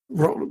older.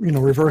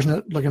 Reversing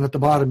it, looking at the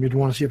bottom, you'd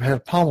want to see if it had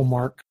a pommel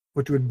mark,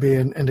 which would be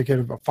an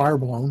indicator of a fire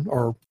blown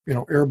or,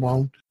 air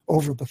blown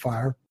over the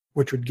fire,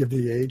 which would give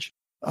the age.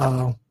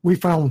 We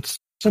found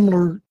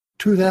similar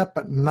to that,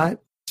 but not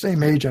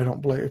same age, I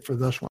don't believe, for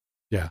this one.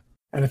 Yeah.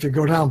 And if you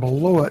go down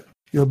below it,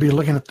 you'll be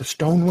looking at the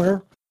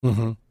stoneware,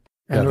 and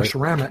they're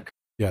ceramic.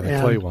 Yeah, the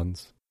clay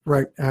ones.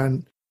 Right.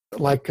 And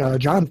like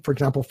John, for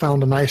example,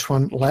 found a nice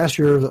one last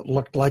year that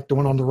looked like the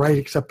one on the right,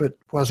 except it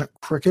wasn't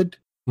crooked.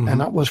 And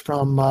that was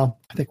from, I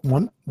think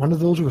one of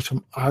those was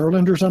from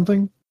Ireland or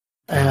something.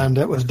 And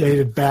it was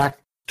dated back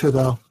to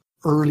the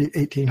early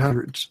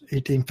 1800s,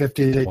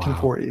 1850s,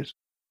 1840s.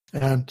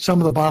 And some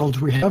of the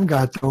bottles we have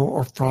got, though,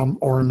 are from,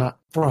 or not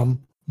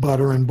from, but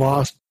are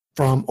embossed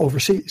from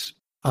overseas.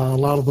 A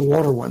lot of the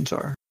water ones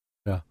are.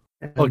 Yeah.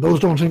 And those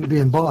don't seem to be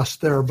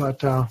embossed there,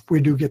 but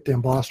we do get the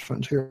embossed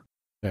ones here.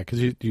 Yeah,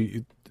 because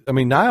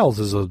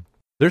Niles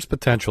there's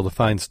potential to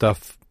find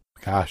stuff,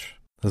 gosh,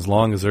 as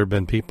long as there have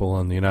been people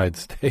in the United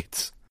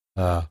States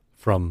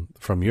from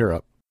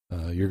Europe.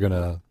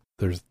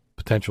 There's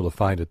potential to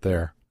find it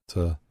there.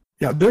 So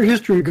yeah, their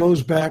history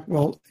goes back,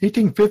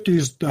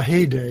 1850s, the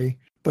heyday,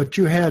 but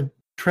you had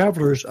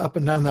travelers up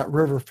and down that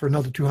river for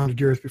another 200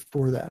 years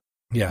before that.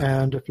 Yeah.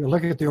 And if you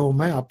look at the old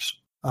maps,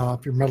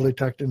 if you're metal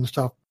detecting and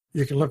stuff,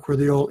 you can look where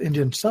the old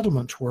Indian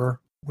settlements were,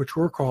 which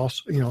were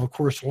across, of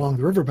course, along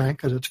the riverbank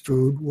because it's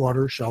food,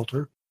 water,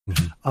 shelter.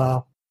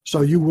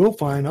 So you will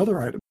find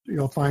other items.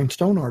 You'll find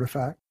stone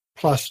artifact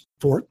plus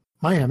Fort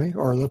Miami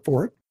or the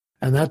fort,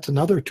 and that's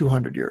another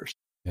 200 years.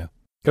 Yeah,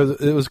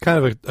 because it was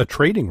kind of a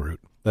trading route.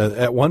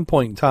 At one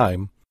point in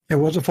time, it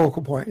was a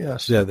focal point.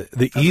 Yes. Yeah,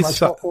 the east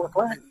side.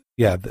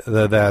 Yeah,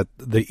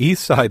 the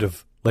east side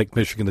of Lake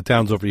Michigan, the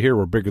towns over here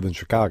were bigger than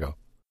Chicago,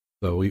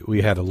 so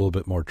we had a little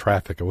bit more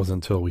traffic. It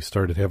wasn't until we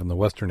started having the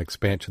western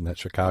expansion that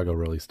Chicago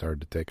really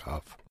started to take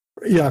off.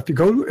 Yeah, if you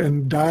go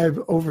and dive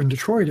over in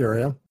Detroit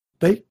area,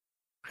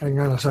 hang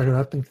on a second,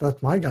 I think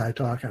that's my guy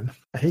talking.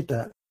 I hate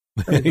that.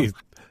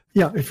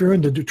 Yeah, if you're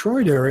in the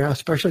Detroit area,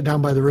 especially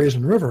down by the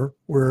Raisin River,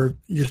 where it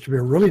used to be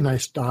a really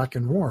nice dock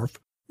and wharf,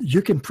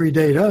 you can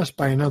predate us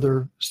by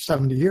another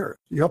 70 years.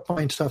 You'll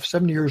find stuff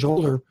 70 years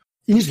older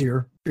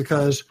easier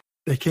because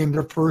they came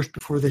there first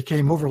before they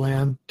came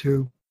overland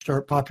to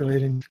start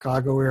populating the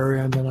Chicago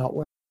area and then out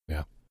west.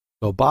 Yeah.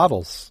 So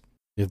bottles,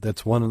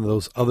 that's one of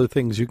those other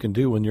things you can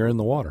do when you're in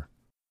the water.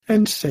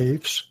 And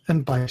safes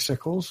and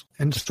bicycles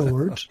and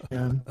swords.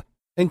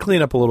 and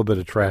clean up a little bit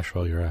of trash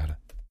while you're at it.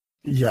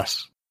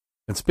 Yes.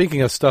 And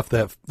speaking of stuff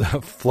that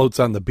floats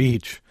on the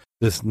beach,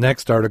 this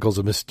next article is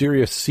a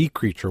mysterious sea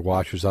creature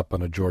washes up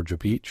on a Georgia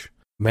beach.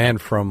 A man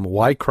from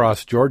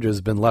Wycross, Georgia,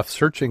 has been left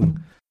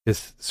scratching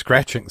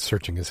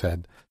his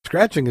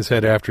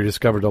head after he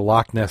discovered a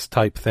Loch Ness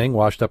type thing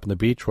washed up on the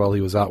beach while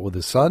he was out with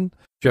his son.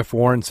 Jeff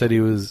Warren said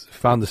he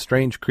found the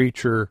strange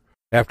creature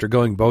after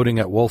going boating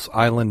at Wolf's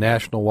Island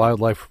National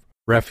Wildlife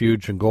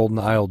Refuge in Golden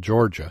Isle,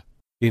 Georgia.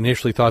 He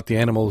initially thought the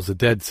animal was a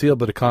dead seal,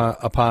 but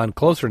upon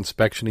closer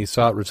inspection, he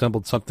saw it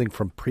resembled something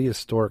from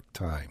prehistoric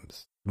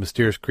times. The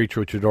mysterious creature,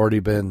 which had already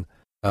been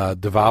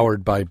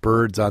devoured by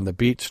birds on the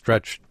beach,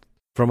 stretched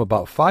from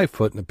about 5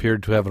 foot and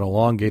appeared to have an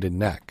elongated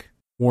neck.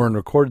 Warren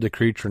recorded the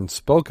creature and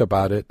spoke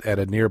about it at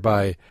a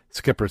nearby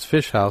Skipper's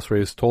Fish House, where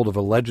he was told of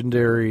a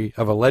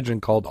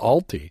legend called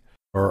Alti,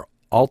 or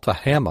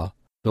Altahama,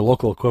 the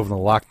local equivalent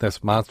of Loch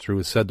Ness Monster, who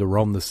is said to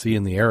roam the sea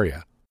in the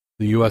area.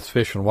 The U.S.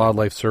 Fish and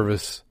Wildlife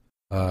Service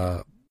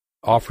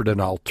offered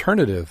an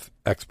alternative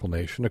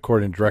explanation.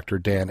 According to Director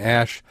Dan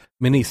Ash,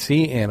 many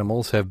sea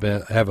animals have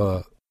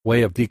a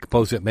way of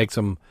decomposing that makes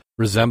them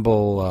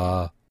resemble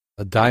a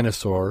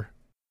dinosaur.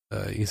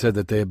 He said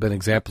that they have been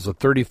examples of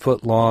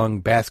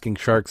 30-foot-long basking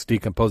sharks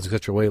decomposing in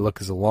such a way it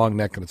looks as a long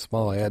neck and a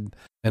small head,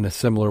 in a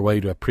similar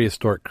way to a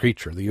prehistoric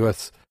creature. The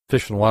U.S.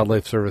 Fish and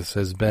Wildlife Service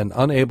has been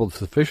unable to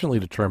sufficiently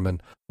determine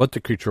what the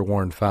creature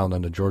Warren found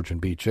on the Georgian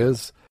beach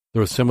is.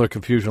 There was similar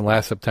confusion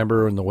last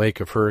September in the wake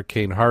of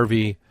Hurricane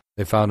Harvey.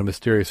 They found a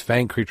mysterious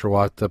fang creature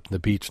washed up on the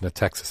beach in a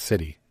Texas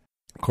city.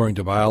 According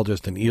to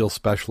biologist and eel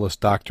specialist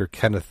Dr.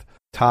 Kenneth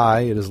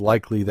Tye, it is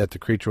likely that the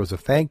creature was a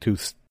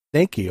fang-toothed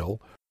snake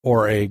eel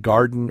or a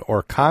garden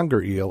or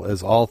conger eel,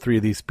 as all three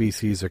of these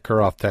species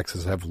occur off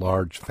Texas have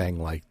large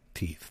fang-like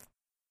teeth.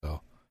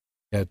 So,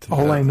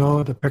 I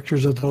know, the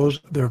pictures of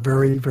those, they're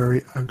very,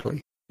 very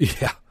ugly.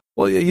 Yeah.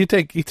 Well, you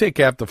take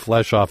half the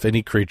flesh off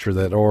any creature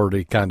that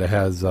already kind of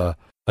has a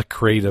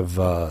creative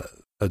a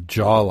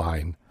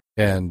jawline,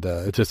 and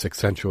it just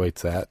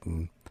accentuates that.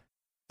 And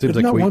it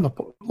seems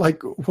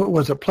what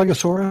was it,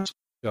 Plesiosaurus?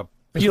 Yeah,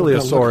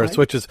 Peleosaurus,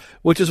 like?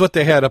 which is what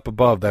they had up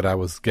above that I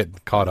was getting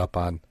caught up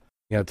on.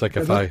 Yeah, it's like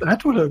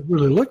that's what it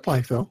really looked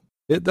like, though.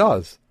 It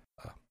does.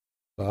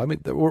 I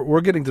mean, we're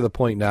getting to the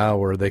point now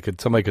where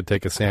somebody could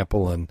take a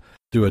sample and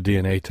do a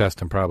DNA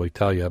test and probably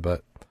tell you,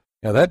 but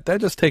that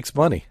just takes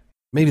money.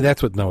 Maybe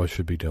that's what NOAA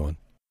should be doing.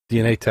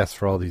 DNA tests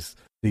for all these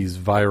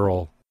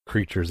viral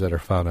creatures that are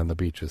found on the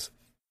beaches.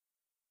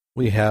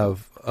 We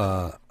have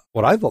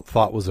what I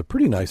thought was a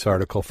pretty nice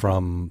article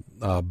from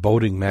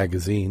Boating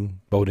Magazine,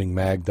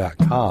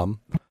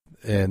 boatingmag.com,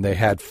 and they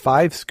had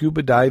 5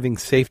 scuba diving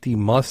safety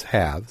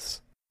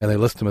must-haves, and they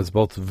list them as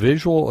both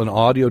visual and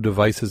audio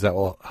devices that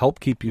will help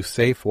keep you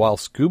safe while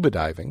scuba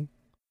diving.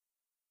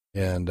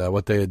 And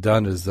what they had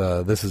done is,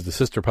 this is the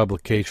sister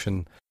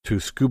publication to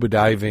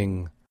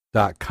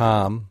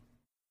scubadiving.com,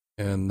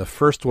 and the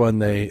first one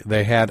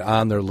they had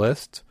on their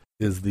list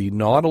is the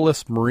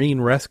Nautilus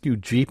Marine Rescue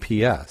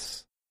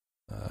GPS.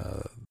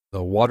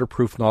 The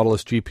waterproof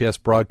Nautilus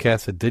GPS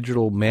broadcasts a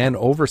digital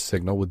man-over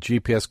signal with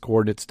GPS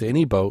coordinates to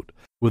any boat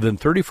within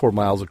 34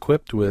 miles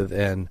equipped with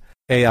an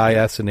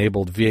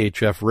AIS-enabled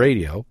VHF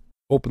radio.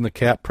 Open the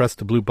cap, press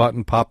the blue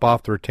button, pop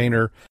off the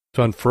retainer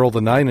to unfurl the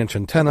 9-inch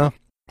antenna.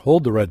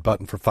 Hold the red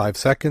button for 5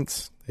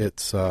 seconds.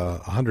 It's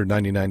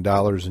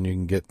 $199, and you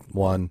can get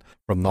one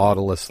from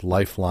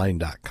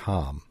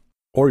nautiluslifeline.com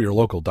or your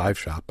local dive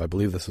shop. I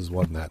believe this is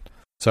one that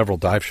several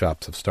dive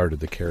shops have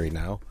started to carry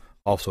now.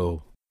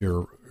 Also,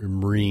 your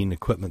marine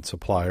equipment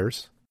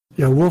suppliers.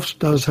 Yeah, Wolf's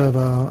does have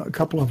a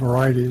couple of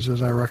varieties,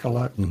 as I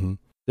recollect. Mm-hmm.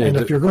 And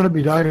if you're going to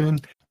be diving,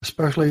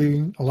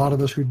 especially a lot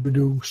of us who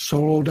do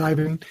solo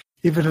diving,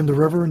 even in the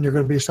river, and you're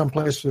going to be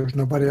someplace there's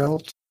nobody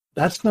else,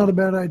 that's not a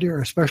bad idea,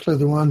 especially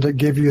the ones that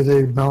give you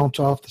the bounce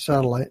off the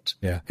satellites.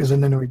 Yeah. Because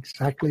then they know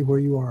exactly where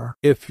you are.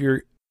 If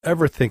you're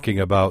ever thinking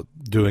about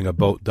doing a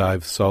boat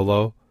dive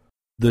solo,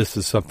 this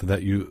is something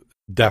that you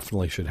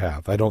definitely should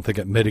have. I don't think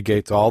it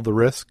mitigates all the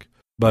risk,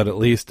 but at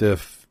least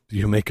if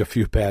you make a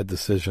few bad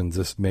decisions,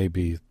 this may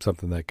be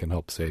something that can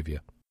help save you.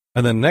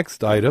 And the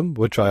next item,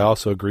 which I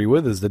also agree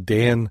with, is the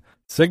Dan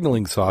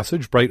signaling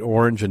sausage, bright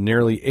orange and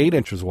nearly 8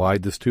 inches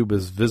wide. This tube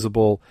is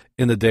visible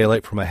in the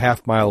daylight from a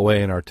half-mile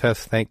away in our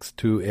test thanks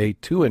to a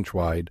 2-inch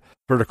wide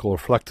vertical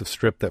reflective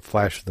strip that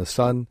flashes in the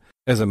sun.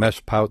 As a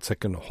mesh pouch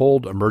that can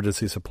hold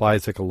emergency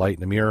supplies like a light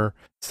and a mirror.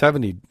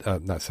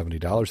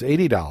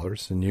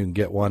 $80, and you can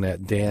get one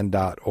at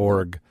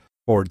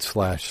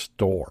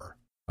dan.org/store.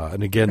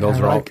 And again,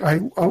 those are all... I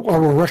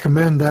will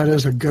recommend that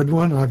as a good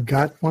one. I've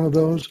got one of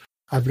those.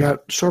 I've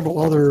got several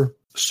other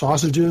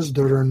sausages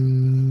that are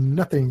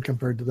nothing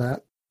compared to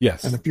that.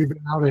 Yes. And if you've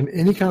been out in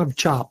any kind of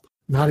chop,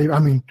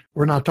 we're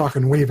not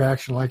talking wave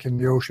action like in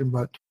the ocean,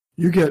 but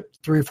you get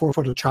 3 or 4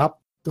 foot of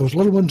chop, those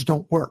little ones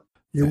don't work.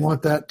 You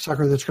want that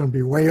sucker that's going to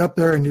be way up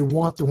there, and you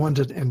want the ones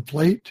that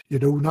inflate. You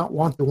do not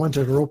want the ones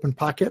that are open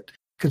pocket,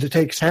 because it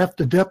takes half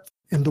the depth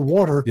in the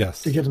water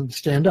to get them to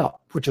stand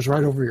up, which is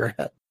right over your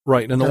head.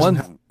 Right, and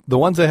the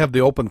ones that have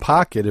the open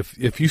pocket,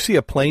 if you see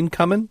a plane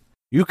coming,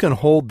 you can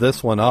hold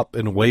this one up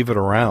and wave it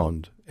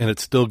around, and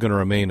it's still going to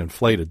remain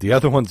inflated. The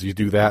other ones, you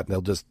do that, and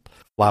they'll just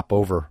flop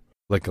over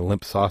like a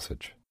limp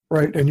sausage.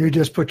 Right, and you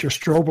just put your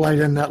strobe light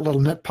in that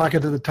little net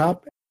pocket at the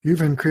top.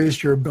 You've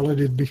increased your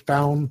ability to be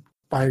found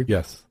by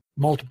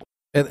multiple.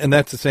 And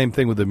that's the same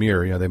thing with the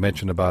mirror. You know, they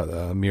mentioned about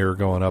a mirror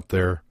going up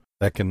there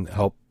that can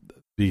help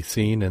be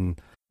seen. And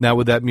now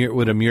would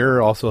a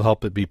mirror also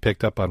help it be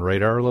picked up on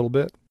radar a little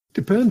bit?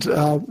 Depends.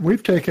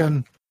 We've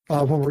taken,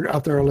 when we're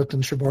out there, I lived in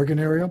the Sheboygan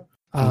area,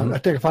 I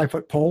take a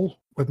 5-foot pole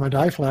with my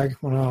dive flag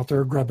when I'm out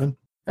there grubbing.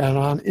 And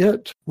on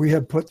it, we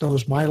have put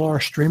those Mylar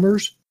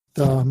streamers,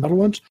 the metal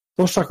ones.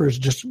 Those suckers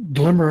just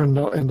glimmer in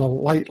the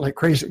light like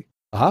crazy.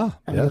 Ah,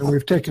 And yes. then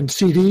we've taken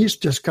CDs,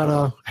 just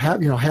gotta have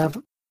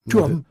two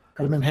of them,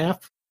 cut them in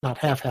half, not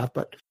half,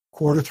 but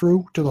quarter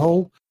through to the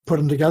hole, put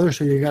them together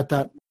so you got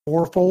that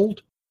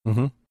four-fold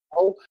Mm-hmm.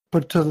 hole,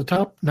 put it to the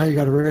top. Now you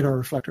got a radar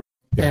reflector,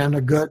 and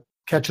a gut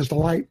catches the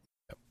light.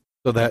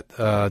 So that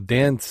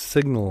Dan's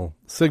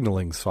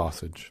signaling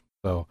sausage.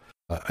 So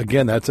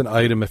again, that's an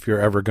item if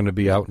you're ever going to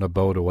be out in a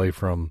boat away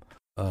from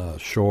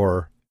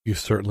shore. You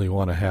certainly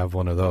want to have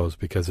one of those,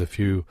 because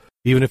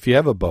even if you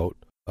have a boat,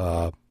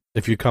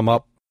 if you come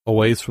up a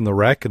ways from the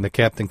wreck and the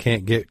captain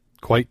can't get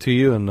quite to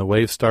you and the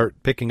waves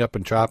start picking up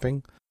and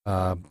chopping,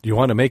 you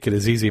want to make it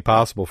as easy as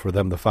possible for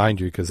them to find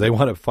you, because they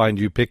want to find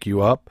you, pick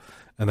you up,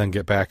 and then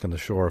get back on the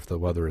shore if the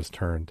weather is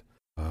turned.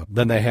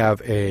 Then they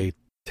have a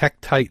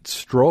Tektite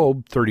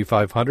strobe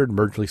 3500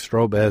 emergency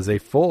strobe as a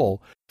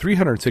full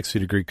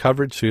 360-degree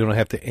coverage, so you don't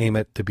have to aim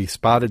it to be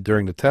spotted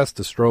during the test.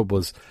 The strobe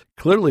was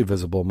clearly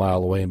visible a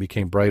mile away and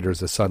became brighter as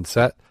the sun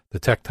set. The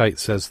Tektite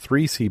says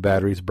 3C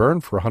batteries burn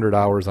for 100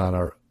 hours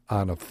on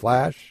a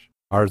flash.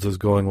 Ours was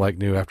going like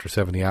new after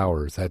 70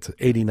 hours. That's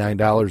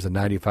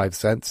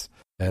 $89.95,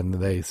 and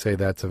they say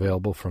that's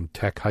available from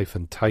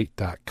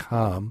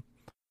tech-tite.com.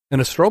 And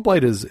a strobe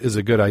light is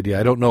a good idea.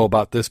 I don't know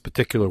about this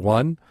particular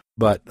one,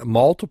 but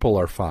multiple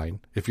are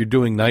fine. If you're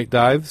doing night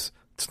dives,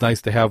 it's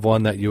nice to have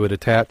one that you would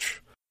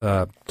attach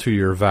to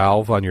your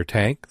valve on your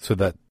tank so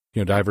that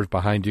divers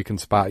behind you can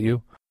spot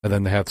you, and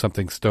then they have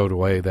something stowed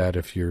away that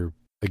if you're,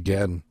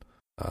 again,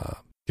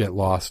 get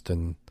lost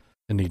and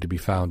need to be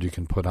found, you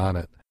can put on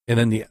it. And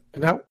then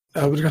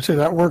I was going to say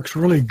that works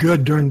really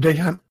good during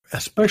daytime,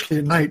 especially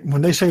at night.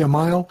 When they say a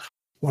mile,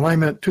 when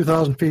I'm at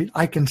 2,000 feet,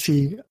 I can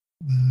see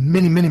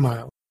many, many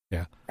miles.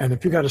 Yeah. And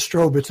if you got a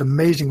strobe, it's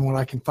amazing what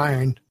I can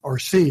find or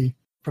see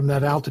from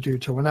that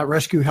altitude. So when that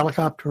rescue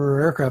helicopter or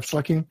aircraft's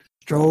looking,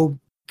 strobe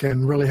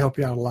can really help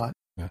you out a lot.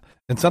 Yeah.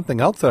 And something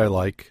else that I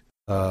like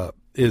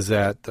is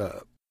that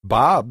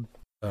Bob,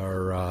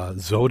 our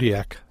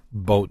Zodiac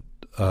boat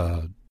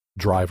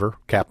driver,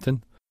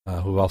 captain,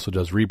 who also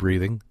does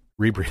rebreathing.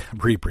 He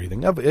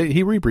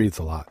rebreathes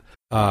a lot.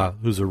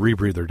 Who's a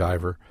rebreather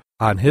diver.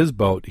 On his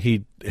boat,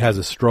 he has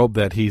a strobe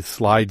that he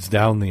slides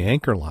down the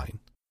anchor line.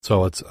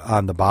 So it's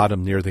on the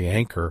bottom near the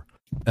anchor,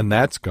 and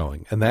that's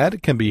going. And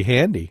that can be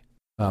handy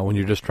when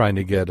you're just trying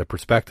to get a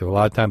perspective. A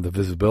lot of times the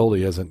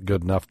visibility isn't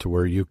good enough to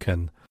where you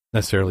can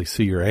necessarily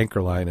see your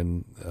anchor line,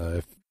 and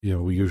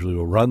we usually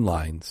will run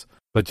lines.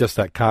 But just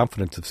that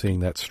confidence of seeing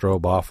that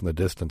strobe off in the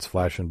distance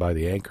flashing by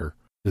the anchor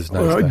is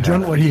nice to have.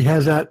 Generally, he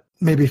has that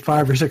maybe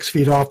 5 or 6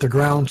 feet off the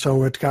ground,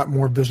 so it's got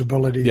more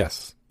visibility.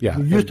 Yes, yeah.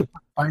 You used to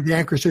find the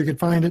anchor so you could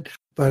find it,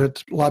 but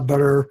it's a lot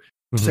better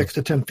 6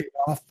 to 10 feet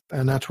off,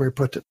 and that's where he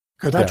puts it.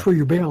 Because that's where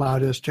your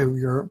bailout is to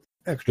your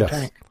extra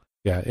tank.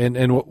 Yeah,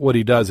 and what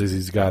he does is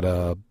he's got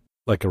a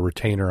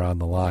retainer on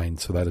the line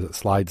so that it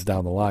slides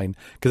down the line,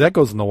 because that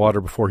goes in the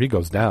water before he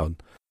goes down.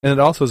 And it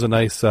also is a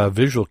nice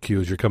visual cue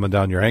as you're coming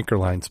down your anchor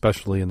line,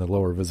 especially in the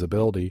lower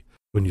visibility.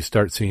 When you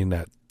start seeing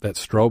that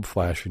strobe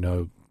flash,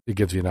 it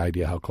gives you an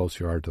idea how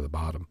close you are to the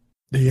bottom.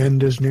 The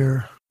end is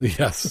near.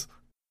 Yes.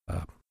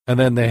 And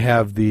then they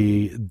have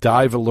the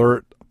Dive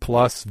Alert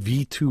Plus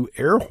V2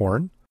 air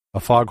horn. A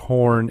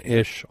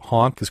foghorn-ish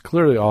honk is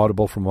clearly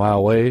audible from a mile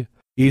away.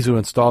 Easy to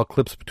install,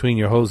 clips between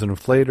your hose and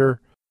inflator.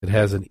 It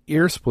has an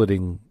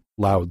ear-splitting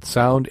loud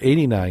sound,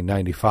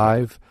 $89.95,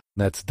 and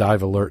that's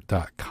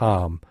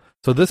divealert.com.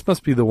 So this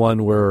must be the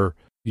one where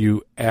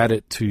you add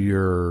it to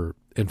your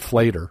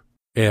inflator,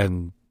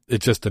 and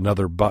it's just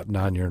another button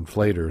on your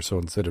inflator. So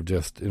instead of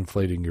just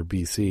inflating your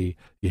BC,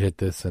 you hit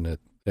this, and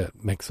it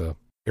makes a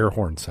air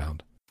horn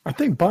sound. I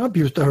think Jim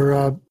used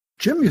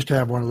to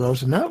have one of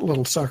those, and that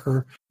little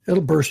sucker,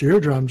 it'll burst your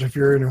eardrums if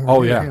you're in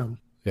him.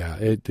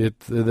 Yeah,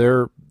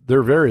 they're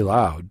very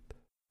loud.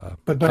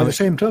 But by the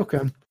same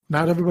token,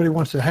 not everybody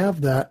wants to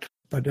have that,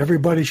 but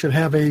everybody should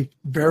have a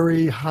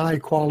very high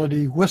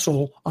quality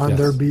whistle on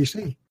their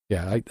BC.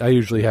 Yeah, I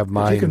usually have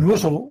mine. You can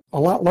whistle a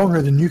lot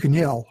longer than you can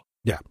yell.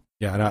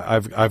 Yeah, and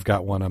I've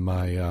got one on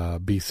my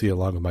BC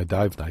along with my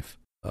dive knife.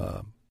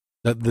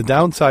 The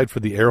downside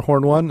for the air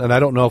horn one, and I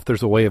don't know if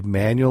there's a way of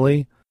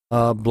manually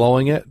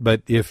blowing it,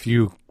 but if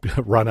you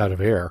run out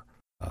of air,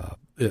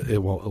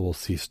 it will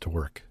cease to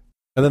work.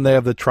 And then they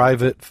have the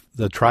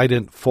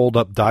Trident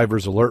fold-up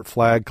diver's alert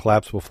flag.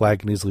 Collapsible flag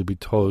can easily be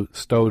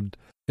stowed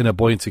in a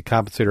buoyancy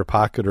compensator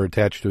pocket or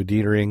attached to a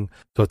D-ring,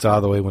 so it's out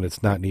of the way when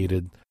it's not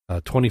needed.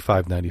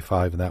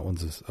 $25.95, and that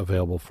one's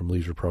available from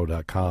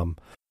leisurePro.com.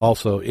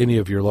 Also, any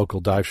of your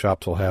local dive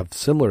shops will have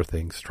similar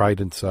things.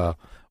 Trident's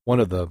one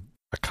of the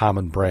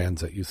common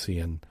brands that you see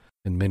in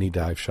many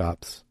dive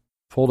shops.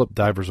 Fold-up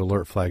diver's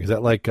alert flag. Is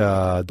that like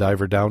a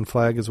diver down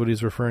flag is what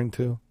he's referring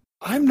to?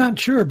 I'm not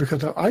sure,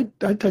 because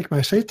I'd take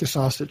my safety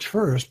sausage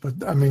first, but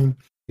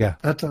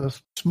that's a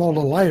small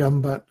little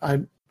item, but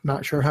I'm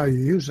not sure how you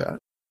use that.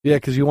 Yeah,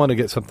 because you want to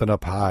get something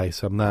up high,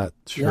 so I'm not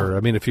sure. Yeah.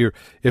 I mean, if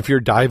you're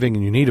diving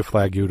and you need a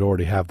flag, you would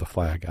already have the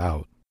flag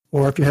out.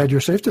 Or if you had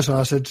your safety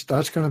sausage,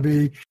 that's going to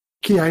be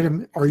key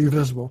item. Are you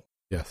visible?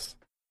 Yes.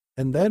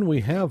 And then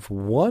we have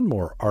one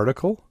more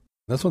article.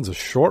 This one's a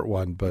short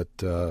one, but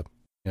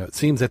It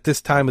seems at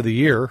this time of the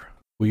year,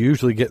 we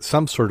usually get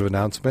some sort of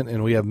announcement,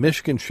 and we have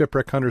Michigan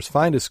shipwreck hunters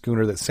find a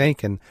schooner that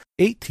sank in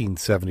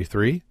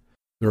 1873.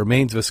 The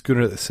remains of a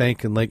schooner that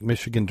sank in Lake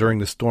Michigan during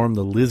the storm,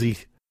 the Lizzie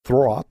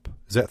Throp.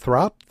 Is that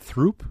Throp?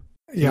 Throop?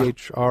 Yeah.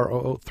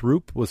 Throo.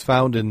 Throop was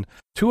found in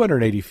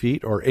 280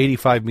 feet or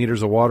 85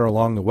 meters of water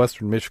along the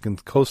western Michigan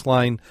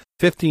coastline,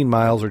 15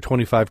 miles or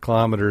 25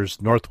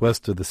 kilometers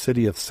northwest of the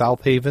city of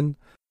South Haven.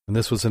 And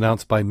this was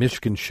announced by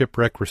Michigan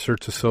Shipwreck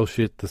Research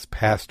Associate this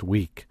past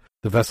week.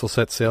 The vessel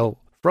set sail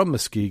from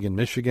Muskegon,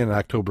 Michigan on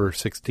October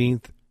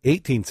 16th,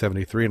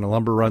 1873 on a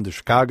lumber run to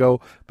Chicago,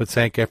 but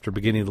sank after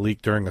beginning to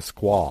leak during a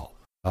squall.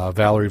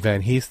 Valerie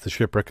Van Heest, the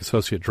Shipwreck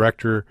Associate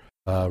Director,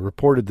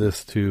 reported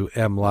this to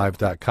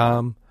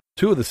MLive.com.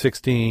 2 of the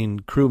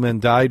 16 crewmen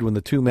died when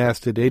the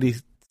two-masted,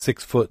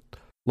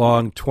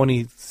 86-foot-long,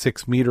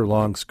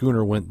 26-meter-long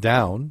schooner went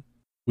down.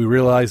 We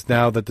realize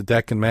now that the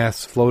deck and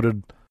masts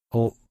floated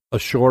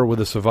ashore with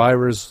the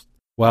survivors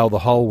while the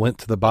hull went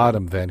to the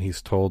bottom, Van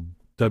Heest told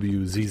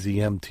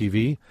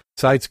WZZM-TV.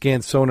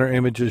 Side-scan sonar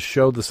images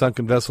showed the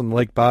sunken vessel in the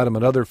lake bottom,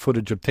 and other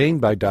footage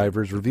obtained by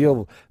divers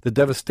reveal the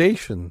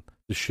devastation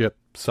the ship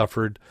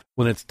suffered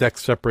when its deck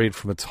separated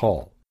from its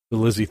hull. The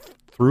Lizzie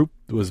Throop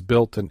was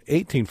built in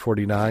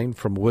 1849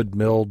 from wood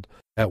milled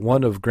at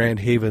one of Grand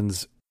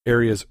Haven's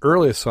area's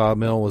earliest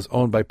sawmill, was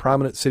owned by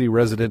prominent city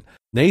resident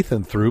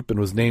Nathan Throop and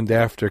was named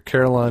after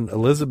Caroline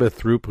Elizabeth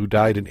Throop, who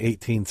died in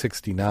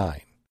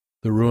 1869.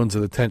 The ruins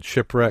are the tent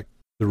shipwreck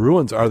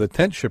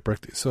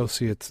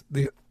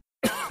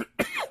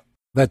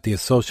that the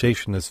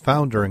association has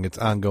found during its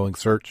ongoing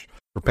search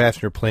for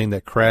passenger plane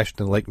that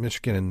crashed in Lake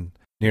Michigan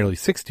nearly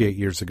 68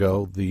 years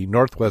ago. The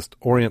Northwest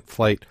Orient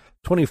Flight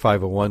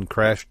 2501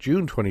 crashed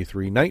June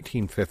 23,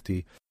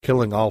 1950,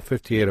 killing all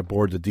 58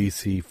 aboard the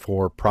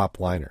DC-4 prop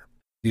liner.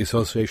 The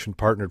association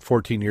partnered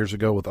 14 years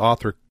ago with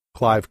author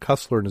Clive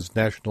Cussler and his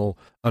National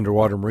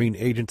Underwater Marine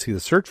Agency to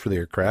search for the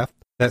aircraft.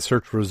 That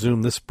search will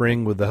resume this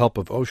spring with the help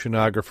of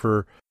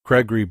oceanographer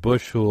Gregory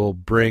Bush, who will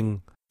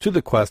bring to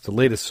the quest the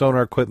latest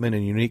sonar equipment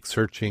and a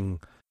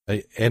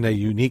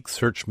unique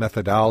search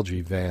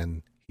methodology,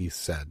 Van Heest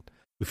said.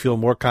 We feel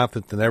more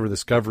confident than ever the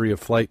discovery of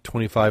Flight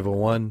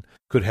 2501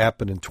 could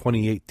happen in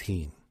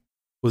 2018.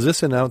 Was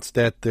this announced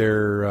at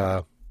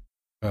their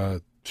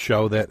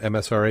show that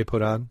MSRA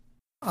put on?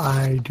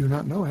 I do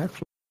not know,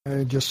 actually.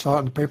 I just saw it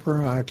in the paper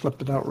and I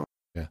clipped it out.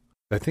 Yeah.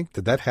 I think,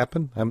 did that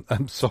happen?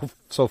 I'm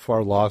so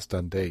far lost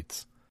on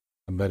dates.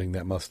 I'm betting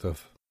that must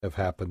have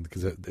happened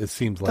because it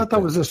seems like... I thought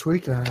that was this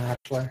weekend,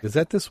 actually. Is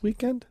that this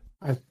weekend?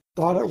 I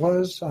thought it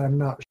was. I'm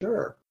not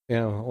sure.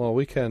 Yeah, well,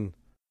 we can...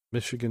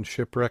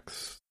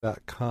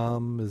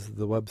 MichiganShipwrecks.com is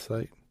the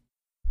website.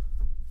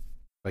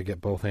 If I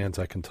get both hands,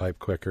 I can type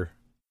quicker.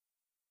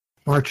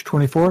 March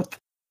 24th?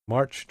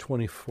 March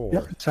 24th.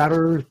 Yep,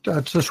 Saturday.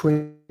 That's this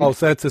week. Oh,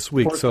 so that's this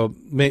week. So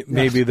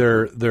maybe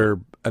they're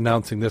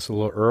announcing this a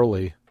little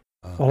early.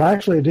 Well,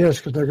 actually it is,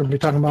 because they're going to be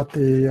talking about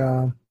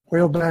the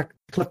Whaleback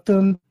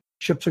Clifton.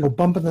 Ships will go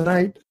bump in the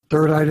night.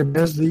 Third item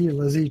is the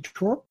Lizzie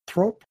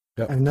Thrope.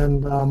 Yep. And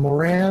then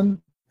Moran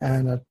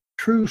and a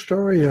true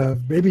story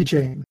of Baby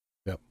Jane.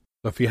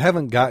 So if you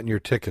haven't gotten your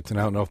tickets, and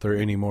I don't know if there are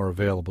any more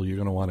available, you're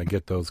going to want to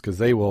get those because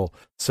they will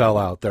sell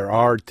out. There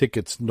are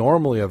tickets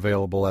normally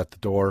available at the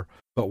door,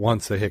 but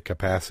once they hit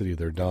capacity,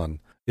 they're done.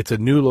 It's a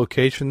new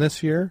location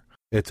this year.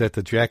 It's at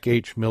the Jack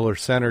H. Miller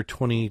Center,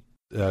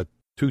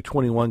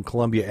 221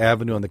 Columbia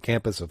Avenue on the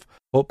campus of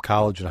Hope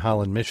College in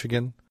Holland,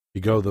 Michigan.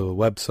 You go to the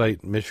website,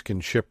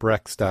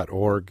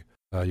 MichiganShipwrecks.org.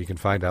 You can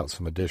find out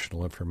some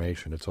additional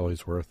information. It's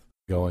always worth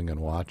going and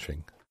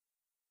watching.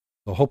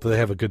 So hopefully they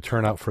have a good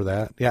turnout for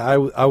that. Yeah,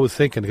 I was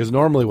thinking, because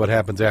normally what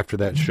happens after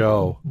that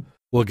show,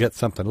 we'll get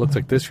something. It looks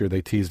like this year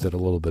they teased it a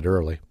little bit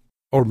early.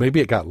 Or maybe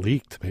it got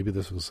leaked. Maybe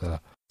this was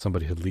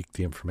somebody had leaked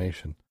the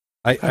information.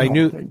 I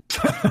knew.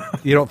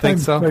 You don't think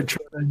so? Quite sure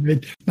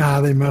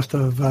they must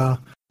have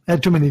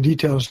had too many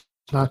details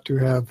not to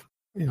have,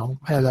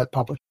 had that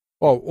published.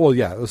 Oh, well,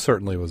 yeah, it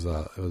certainly was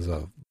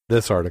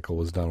this article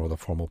was done with a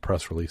formal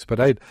press release.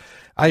 But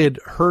I had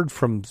heard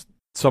from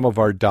some of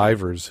our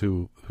divers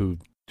who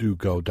do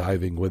go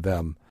diving with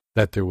them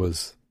that there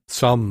was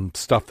some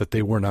stuff that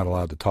they were not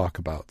allowed to talk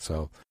about.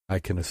 So I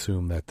can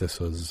assume that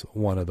this was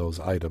one of those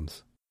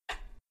items.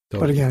 So,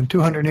 but again,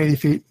 280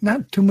 feet,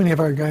 not too many of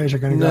our guys are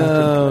going to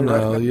go.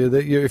 No.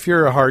 If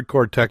you're a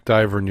hardcore tech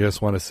diver and you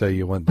just want to say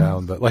you went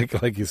down, but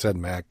like you said,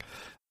 Mac,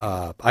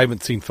 I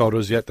haven't seen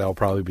photos yet. That'll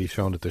probably be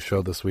shown at the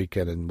show this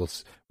weekend, and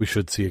we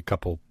should see a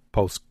couple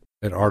posts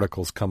and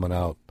articles coming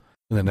out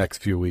in the next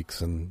few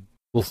weeks, and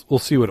we'll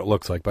see what it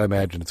looks like. But I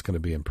imagine it's going to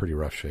be in pretty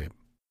rough shape.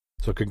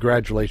 So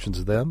congratulations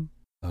to them.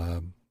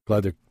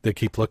 Glad they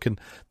keep looking.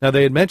 Now,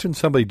 they had mentioned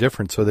somebody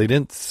different, so they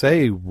didn't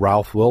say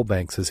Ralph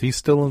Wilbanks. Is he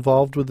still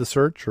involved with the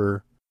search?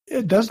 Or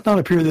it does not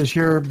appear this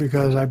year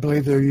because I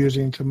believe they're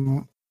using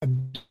some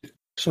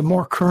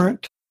more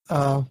current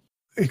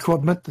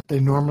equipment that they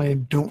normally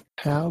don't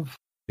have.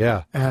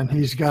 Yeah. And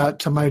he's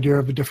got some idea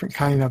of a different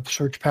kind of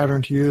search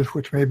pattern to use,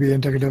 which may be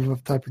indicative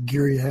of the type of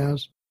gear he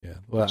has. Yeah.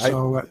 Well,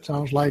 so it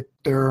sounds like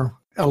they're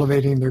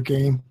elevating their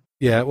game.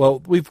 Yeah,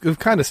 well, we've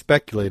kind of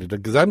speculated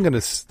because I'm going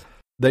to.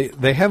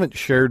 They haven't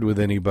shared with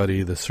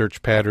anybody the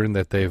search pattern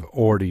that they've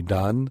already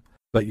done,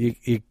 but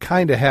you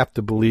kind of have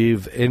to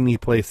believe any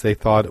place they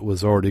thought it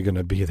was already going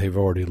to be, they've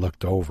already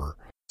looked over.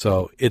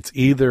 So it's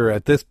either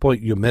at this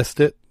point you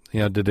missed it.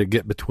 Did it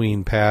get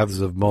between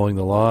paths of mowing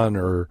the lawn,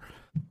 or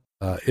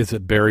is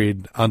it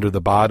buried under the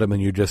bottom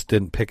and you just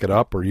didn't pick it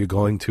up? Or are you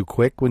going too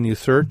quick when you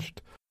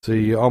searched? So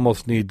you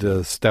almost need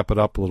to step it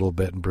up a little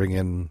bit and bring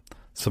in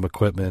some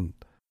equipment.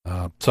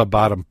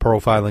 Sub-bottom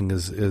profiling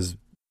is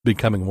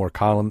becoming more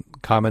common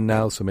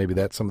now, so maybe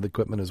that's some of the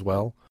equipment as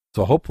well.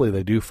 So hopefully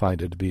they do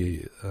find it to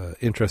be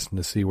interesting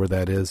to see where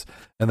that is.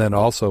 And then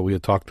also we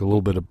had talked a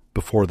little bit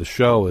before the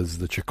show is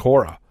the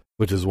Chicora,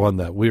 which is one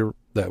that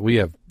we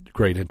have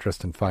great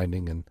interest in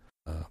finding. And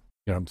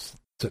I'm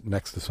sitting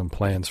next to some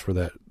plans for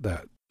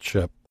that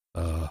ship.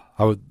 I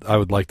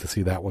would like to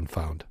see that one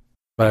found.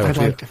 But I'd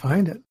like to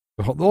find it.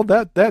 Well,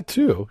 that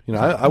too.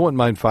 I wouldn't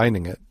mind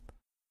finding it.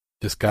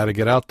 Just got to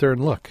get out there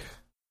and look.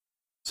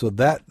 So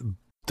that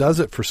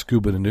does it for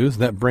scuba news,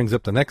 and that brings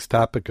up the next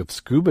topic of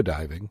scuba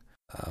diving.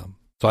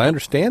 So I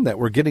understand that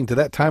we're getting to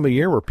that time of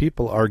year where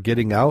people are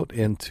getting out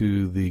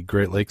into the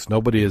Great Lakes.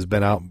 Nobody has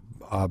been out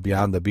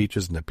beyond the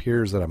beaches and the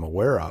piers that I'm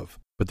aware of,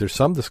 but there's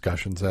some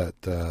discussions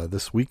that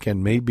this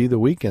weekend may be the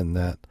weekend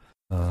that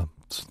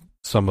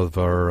some of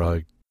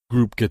our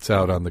group gets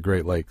out on the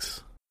Great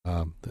Lakes.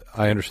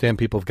 I understand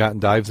people have gotten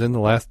dives in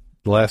the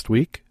last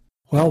week.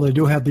 Well, they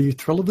do have the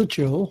Thrill of the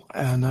Chill,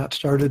 and that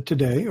started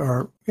today,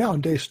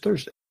 today's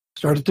Thursday.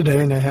 Started today,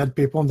 and they had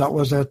people, and that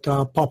was at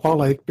Pawpaw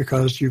Lake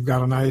because you've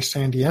got a nice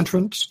sandy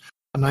entrance,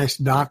 a nice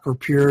dock or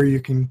pier. You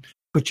can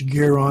put your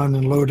gear on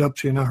and load up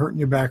so you're not hurting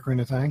your back or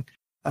anything.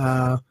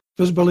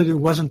 Visibility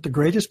wasn't the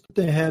greatest, but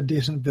they had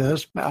decent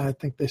vis. I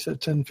think they said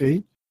 10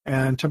 feet,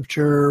 and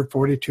temperature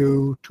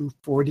 42 to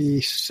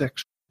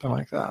 46, something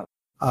like that.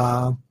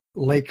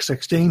 Lake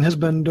 16 has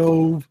been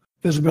dove.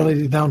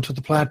 Visibility down to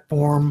the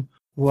platform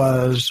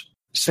was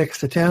 6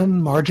 to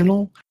 10,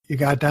 marginal. You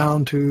got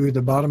down to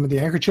the bottom of the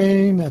anchor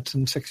chain, that's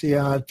in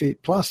 60-odd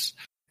feet plus,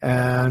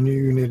 and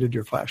you needed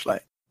your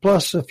flashlight.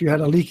 Plus, if you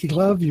had a leaky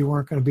glove, you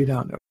weren't going to be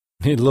down there.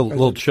 A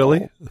little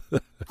chilly?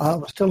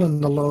 Still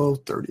in the low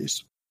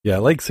 30s. Yeah,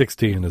 Lake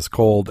 16 is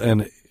cold,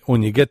 and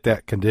when you get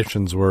that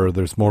conditions where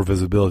there's more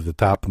visibility at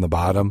the top and the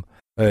bottom,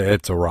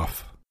 it's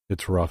rough.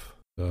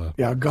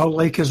 Gull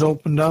Lake has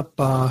opened up.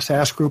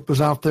 SAS Group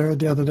was out there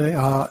the other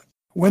day,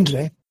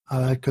 Wednesday,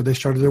 because they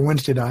started their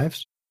Wednesday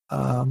dives.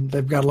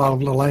 They've got a lot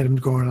of little items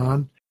going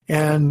on.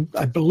 And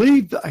I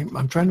believe,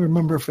 I'm trying to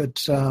remember if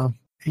it's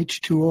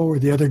H2O or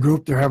the other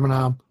group, they're having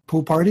a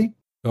pool party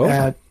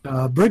at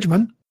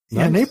Bridgman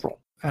in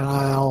April. And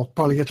I'll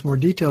probably get some more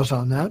details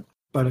on that.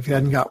 But if you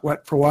hadn't got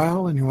wet for a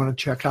while and you want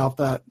to check out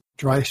that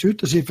dry suit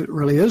to see if it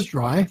really is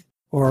dry,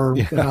 or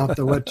get out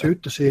the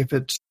wetsuit to see if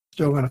it's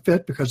still going to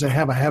fit, because they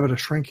have a habit of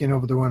shrinking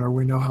over the winter.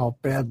 We know how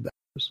bad that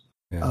is.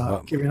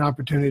 Give you an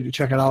opportunity to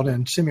check it out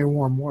in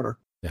semi-warm water.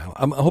 Yeah,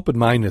 I'm hoping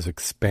mine is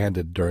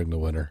expanded during the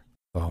winter.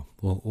 So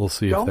we'll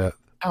see if that.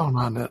 Don't count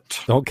on it.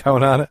 Don't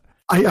count on it.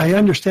 I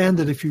understand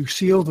that if you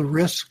seal the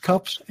wrist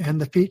cuffs and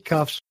the feet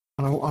cuffs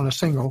on a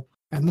single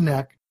and the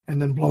neck,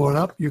 and then blow it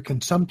up, you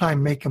can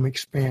sometime make them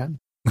expand.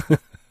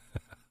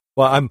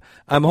 Well,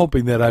 I'm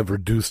hoping that I've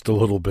reduced a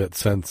little bit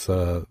since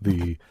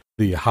the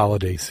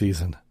holiday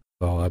season.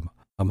 So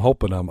I'm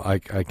hoping I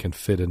can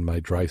fit in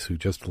my dry suit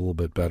just a little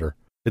bit better.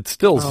 It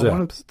still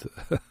zips.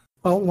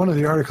 One of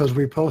the articles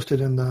we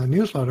posted in the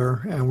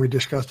newsletter, and we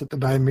discussed at the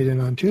dive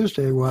meeting on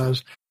Tuesday,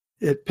 was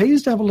it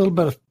pays to have a little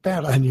bit of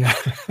fat on you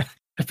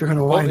if you're going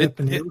to wind up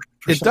in the ocean.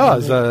 It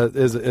does.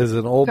 As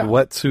an old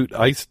wetsuit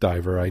ice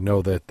diver, I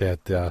know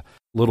that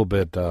little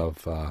bit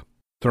of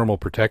thermal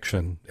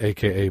protection,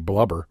 a.k.a.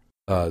 blubber,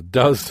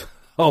 does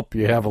help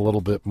you have a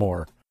little bit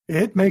more.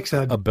 It makes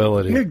a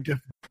ability. Big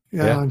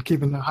difference on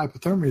keeping the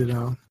hypothermia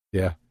down.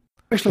 Yeah.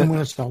 Especially when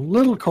it's a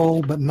little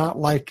cold, but not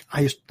like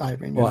ice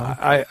diving. Well,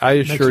 I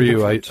assure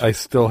you, I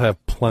still have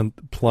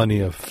plenty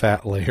of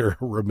fat layer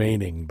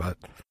remaining, but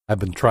I've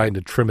been trying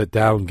to trim it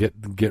down,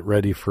 get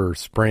ready for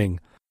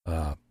spring.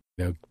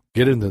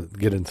 Get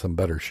in some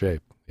better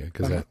shape,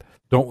 because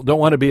don't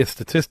want to be a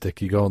statistic.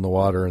 You go in the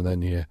water and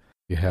then you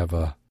have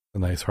a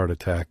nice heart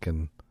attack,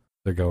 and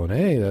they're going,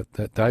 hey,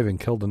 that diving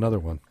killed another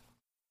one.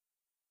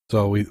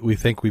 So we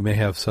think we may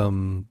have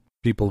some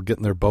people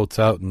getting their boats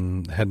out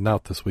and heading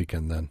out this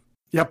weekend then.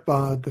 Yep,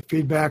 the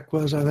feedback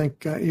was, I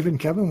think, even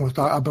Kevin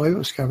I believe it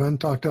was Kevin,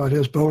 talked about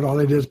his boat. All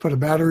he did is put a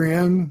battery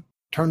in,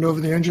 turned over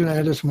the engine,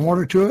 added some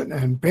water to it,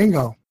 and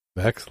bingo.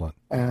 Excellent.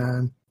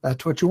 And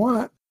that's what you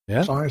want.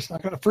 Yeah. As long as it's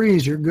not going to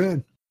freeze, you're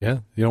good. Yeah,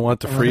 you don't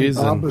want it to freeze.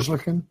 Bob was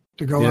looking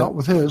to go out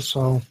with his,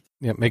 so.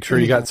 Yeah, make sure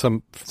you got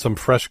some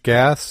fresh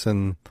gas,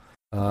 and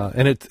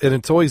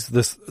it's always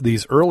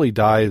these early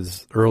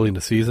dives early in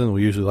the season.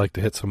 We usually like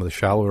to hit some of the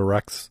shallower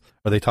wrecks.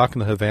 Are they talking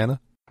to Havana?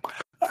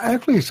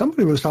 Actually,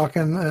 somebody was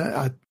talking,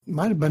 it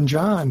might have been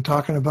John,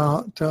 talking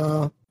about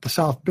the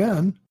South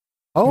Bend.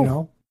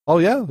 Oh,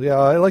 yeah.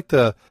 I like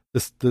the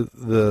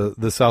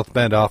South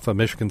Bend off of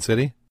Michigan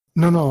City.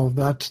 No,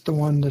 that's the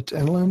one that's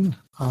inland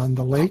on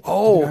the lake.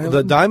 Oh,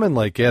 the Diamond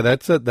Lake. Yeah,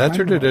 that's a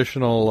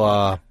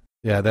traditional.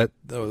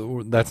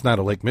 That's not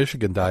a Lake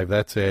Michigan dive.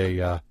 That's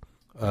a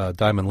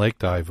Diamond Lake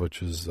dive,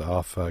 which is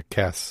off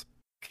Cass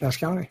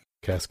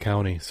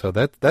County. So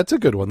that's a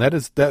good one. That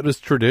is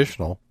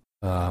traditional.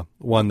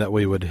 One that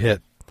we would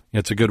hit.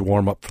 It's a good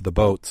warm up for the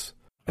boats.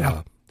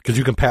 Yeah. Because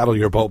you can paddle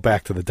your boat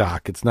back to the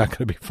dock. It's not going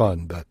to be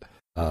fun, but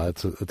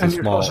it's a and small.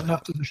 You're close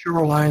enough to the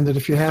shoreline that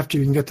if you have to,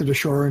 you can get to the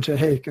shore and say,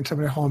 "Hey, can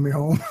somebody haul me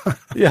home?"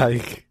 Yeah,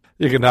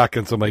 you can knock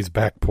on somebody's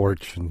back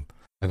porch and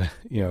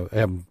have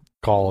them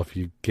call if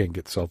you can't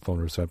get cell phone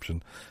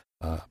reception.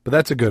 But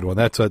that's a good one.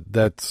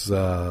 That's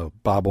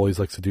Bob always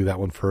likes to do that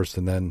one first,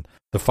 and then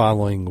the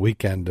following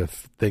weekend,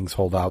 if things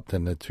hold out,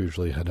 then it's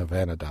usually a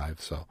Havana dive.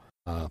 So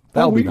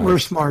that'll be nice. We're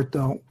smart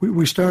though.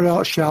 We start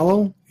out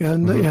shallow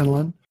in the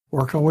inland.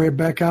 Work our way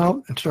back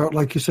out and start,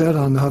 like you said,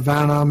 on the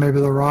Havana,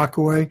 maybe the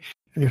Rockaway,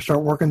 and you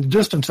start working the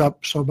distance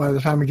up. So by the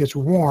time it gets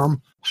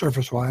warm,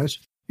 surface-wise,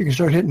 you can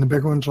start hitting the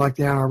big ones like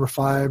the Ann Arbor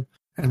 5.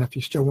 And if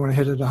you still want to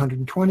hit it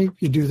 120,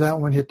 you do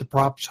that one, hit the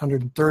props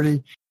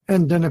 130.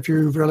 And then if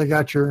you've really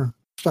got your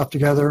stuff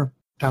together,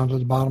 down to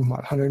the bottom,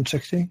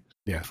 160?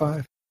 Yeah.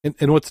 5.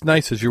 And what's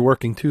nice is you're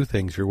working two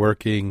things. You're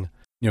working,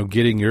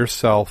 getting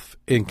yourself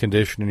in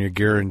condition and your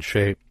gear in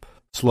shape,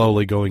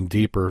 slowly going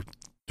deeper,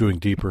 doing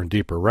deeper and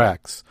deeper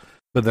wrecks.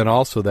 But then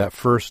also that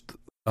first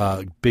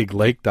big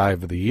lake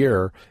dive of the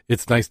year,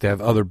 it's nice to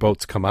have other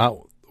boats come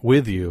out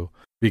with you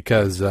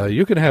because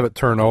you can have it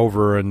turn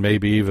over and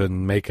maybe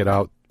even make it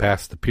out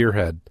past the pier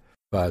head.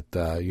 But,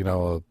 a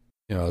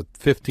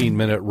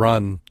 15-minute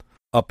run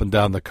up and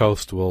down the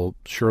coast will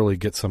surely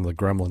get some of the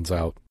gremlins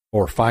out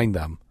or find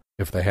them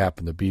if they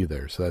happen to be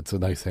there. So that's a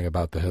nice thing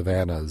about the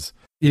Havanas.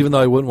 Even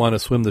though I wouldn't want to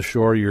swim the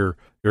shore, you're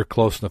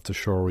close enough to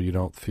shore where you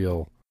don't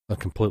feel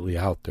completely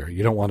out there.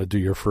 You don't want to do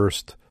your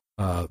first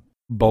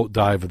boat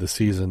dive of the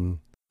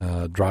season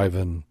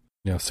driving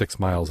 6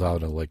 miles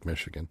out of Lake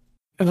Michigan.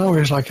 And I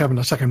always like having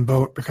a second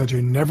boat because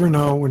you never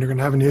know when you're going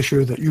to have an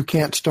issue that you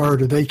can't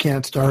start or they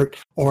can't start,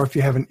 or if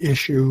you have an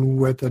issue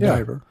with the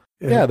diver.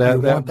 Yeah,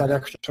 want that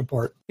extra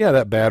support. Yeah,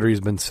 that battery's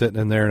been sitting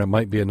in there, and it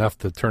might be enough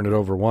to turn it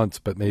over once,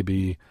 but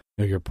maybe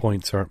your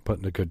points aren't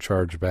putting a good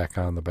charge back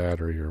on the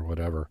battery or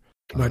whatever.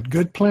 But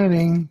good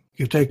planning,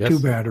 you take 2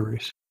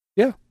 batteries.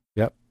 Yeah,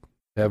 yep.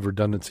 Have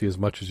redundancy as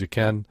much as you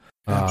can.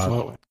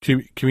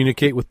 Absolutely.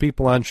 Communicate with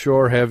people on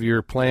shore. Have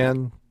your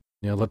plan.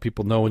 Let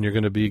people know when you're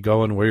going to be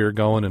going, where you're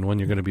going, and when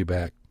you're going to be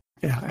back.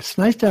 Yeah, it's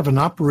nice to have an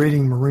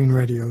operating marine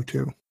radio,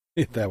 too.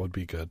 That would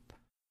be good.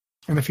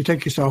 And if you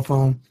take your cell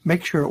phone,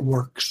 make sure it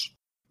works.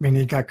 I mean,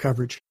 you got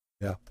coverage.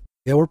 Yeah.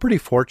 Yeah, we're pretty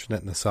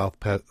fortunate in the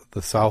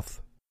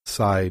south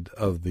side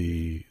of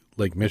the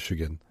Lake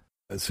Michigan.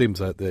 It seems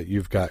that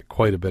you've got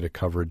quite a bit of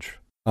coverage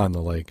on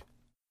the lake.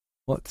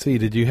 Let's see.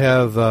 Did you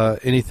have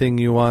anything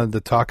you wanted to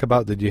talk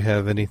about? Did you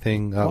have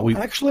anything?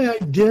 Actually, I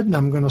did, and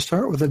I'm going to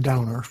start with a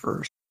downer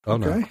first. Oh,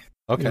 no.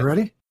 Okay. You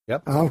ready?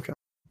 Yep. Okay.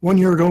 1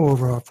 year ago,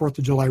 over a 4th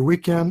of July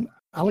weekend,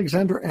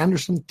 Alexander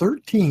Anderson,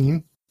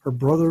 13, her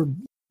brother,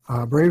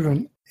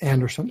 Braven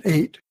Anderson,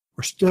 8,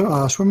 were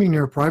still swimming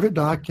near a private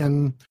dock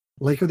in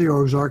Lake of the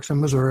Ozarks in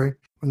Missouri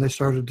when they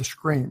started to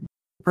scream.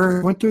 The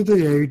parents went to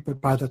the aid,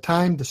 but by the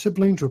time the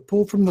siblings were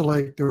pulled from the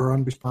lake, they were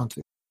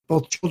unresponsive.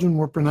 Both children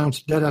were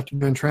pronounced dead after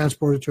being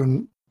transported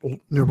to a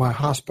nearby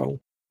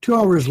hospital. 2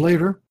 hours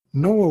later,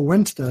 Noah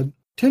Winstead,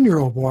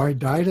 10-year-old boy,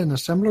 died in a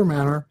similar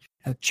manner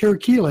at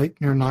Cherokee Lake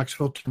near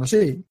Knoxville,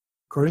 Tennessee.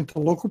 According to the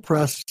local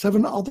press,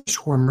 7 other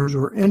swimmers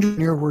were injured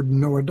near where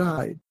Noah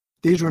died.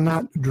 These were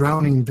not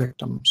drowning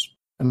victims.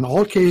 In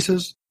all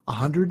cases,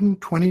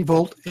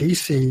 120-volt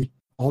AC,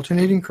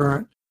 alternating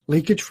current,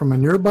 leakage from a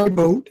nearby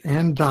boat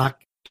and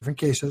dock, different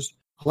cases,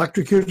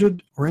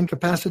 electrocuted or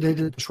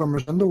incapacitated the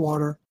swimmers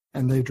underwater,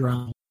 and they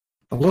drowned.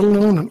 The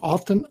little-known and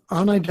often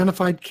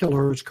unidentified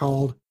killer is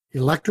called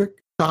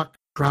electric shock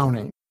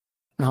drowning.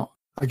 Now,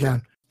 again,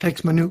 it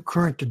takes minute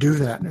current to do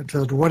that. And it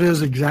says, what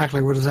does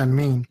that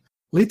mean?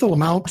 Lethal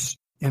amounts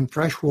in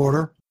fresh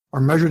water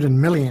are measured in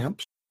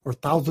milliamps or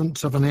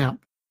thousandths of an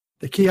amp.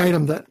 The key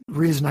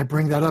reason I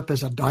bring that up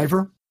as a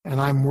diver, and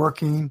I'm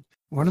working,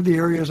 one of the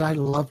areas I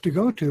love to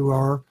go to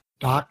are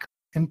dock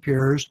and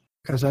piers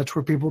because that's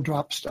where people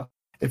drop stuff.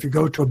 If you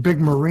go to a big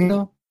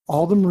marina,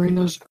 all the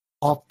marinas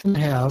often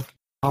have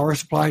power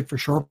supplied for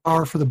shore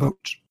power for the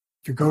boats.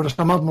 If you go to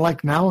some of them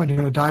like now and you're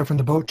going to dive when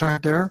the boats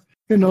aren't there,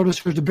 you'll notice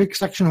there's a big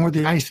section where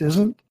the ice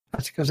isn't.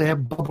 That's because they have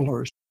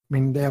bubblers,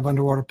 meaning they have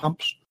underwater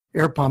pumps,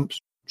 air pumps,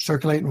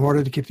 circulating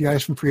water to keep the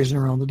ice from freezing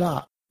around the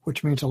dock,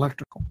 which means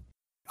electrical.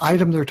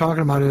 Item they're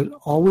talking about is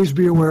always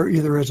be aware,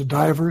 either as a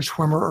diver,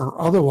 swimmer, or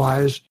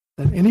otherwise,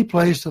 that any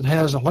place that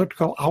has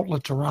electrical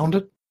outlets around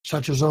it,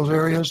 such as those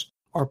areas,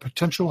 are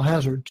potential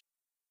hazards.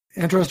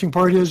 Interesting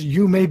part is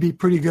you may be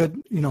pretty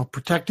good,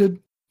 protected,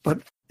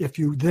 but if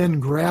you then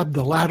grab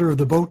the ladder of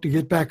the boat to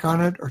get back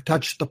on it or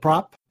touch the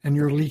prop and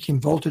you're leaking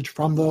voltage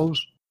from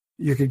those,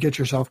 you could get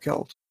yourself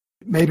killed.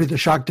 Maybe the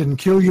shock didn't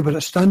kill you, but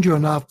it stunned you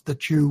enough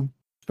that you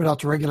spit out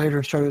the regulator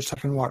and started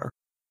sucking water.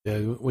 Yeah,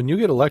 when you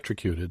get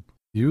electrocuted,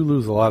 you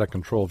lose a lot of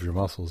control of your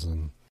muscles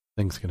and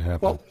things can happen.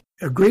 Well,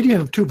 a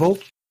gradient of 2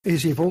 volts,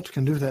 AC volts,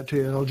 can do that to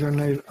you. It'll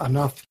generate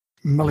enough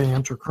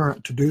milliamps or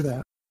current to do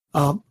that.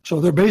 So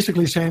they're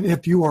basically saying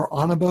if you are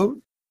on a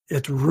boat,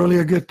 it's really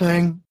a good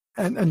thing.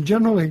 And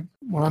generally,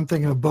 when I'm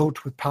thinking of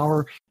boats with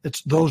power,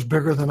 it's those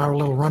bigger than our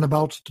little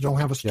runabouts that don't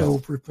have a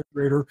stove,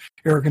 refrigerator,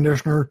 air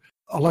conditioner,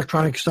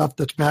 electronic stuff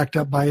that's backed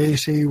up by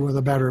AC with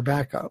a battery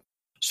backup.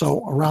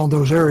 So around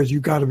those areas,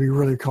 you've got to be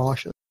really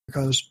cautious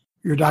because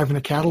you're diving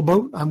a cattle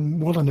boat. I'm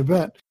willing to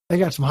bet they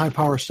got some high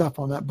power stuff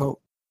on that boat.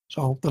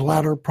 So the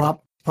ladder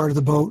prop part of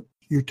the boat,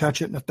 you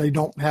touch it, and if they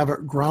don't have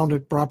it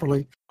grounded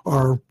properly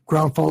or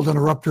ground fault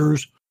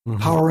interrupters,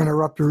 power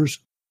interrupters,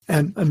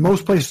 and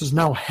most places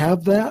now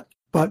have that,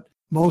 but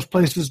most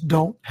places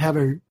don't have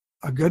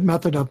a good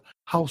method of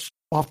how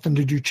often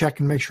did you check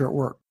and make sure it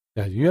worked.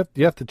 Yeah, you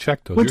have to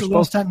check those. When's the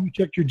last time you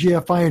checked your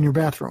GFI in your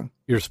bathroom?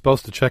 You're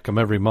supposed to check them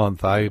every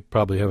month. I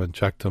probably haven't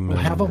checked them.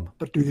 Have them,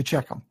 but do you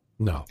check them?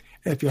 No.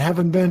 If you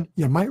haven't been,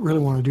 you might really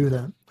want to do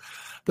that.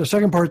 The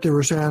second part they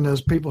were saying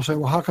is people say,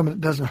 well, how come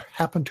it doesn't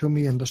happen to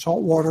me in the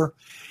salt water?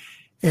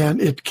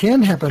 And it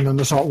can happen in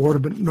the salt water,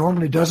 but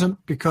normally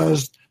doesn't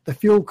because the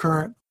fuel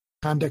current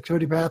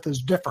conductivity path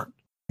is different.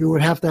 You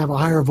would have to have a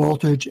higher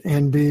voltage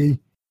and be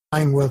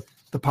lying with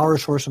the power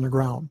source in the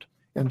ground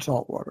in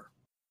salt water.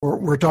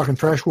 We're talking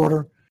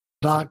freshwater,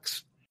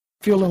 docks,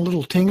 feeling a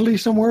little tingly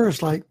somewhere.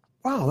 It's like,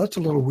 wow, that's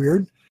a little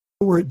weird.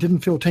 Where it didn't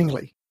feel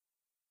tingly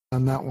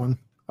on that one.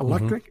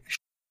 Electric.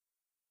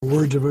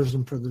 Words of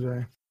wisdom for the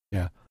day.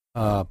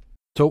 Yeah.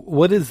 So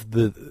what is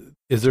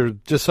there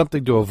just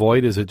something to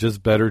avoid? Is it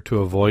just better to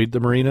avoid the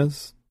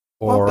marinas?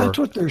 Or Well, that's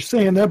what they're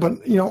saying there, but,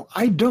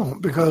 I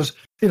don't because,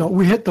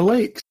 we hit the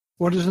lakes.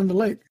 What is in the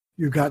lake?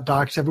 You've got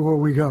docks everywhere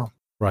we go.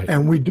 Right.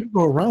 And we do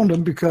go around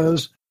them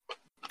because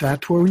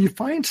that's where you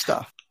find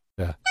stuff.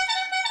 Yeah.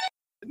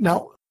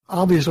 Now,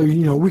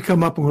 obviously, we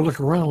come up and we look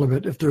around a little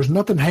bit. If there's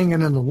nothing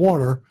hanging in the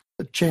water,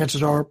 the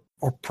chances are,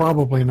 or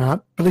probably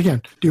not. But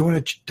again, do you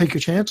want to take a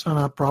chance on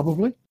that?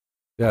 Probably.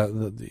 Yeah,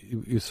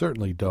 you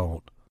certainly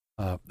don't.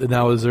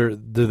 Now, do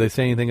they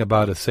say anything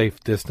about a safe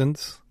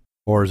distance?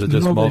 Or is it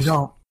just No, most? they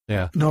don't.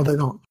 Yeah. No, they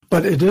don't.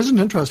 But it is an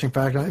interesting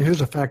fact.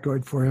 Here's a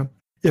factoid for you.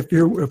 If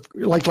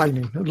like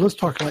lightning, let's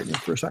talk lightning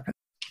for a second.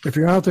 If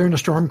you're out there and a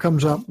storm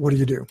comes up, what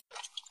do?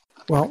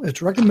 Well,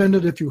 it's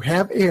recommended if you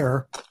have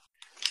air,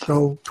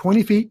 go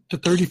 20 feet to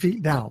 30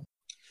 feet down.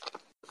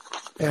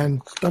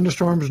 And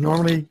thunderstorms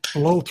normally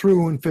blow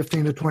through in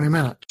 15 to 20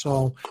 minutes.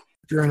 So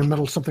if you're in the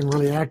middle of something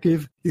really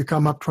active, you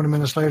come up 20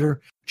 minutes later,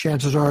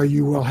 chances are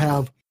you will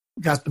have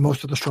got the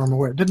most of the storm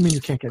away. It doesn't mean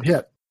you can't get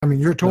hit. I mean,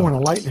 you're towing a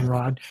lightning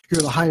rod.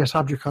 You're the highest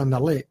object on the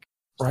lake,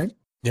 right?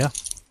 Yeah.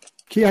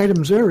 Key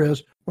items there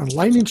is when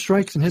lightning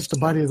strikes and hits the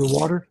body of the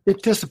water,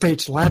 it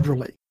dissipates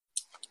laterally,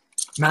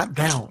 not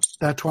down.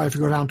 That's why if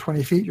you go down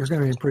 20 feet, you're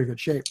going to be in pretty good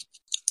shape.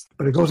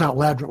 But it goes out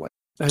laterally.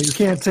 Now, you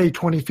can't say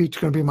 20 feet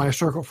is going to be my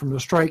circle from the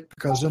strike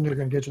because then you're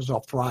going to get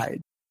yourself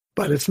fried.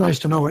 But it's nice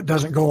to know it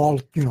doesn't go all,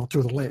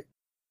 through the lake.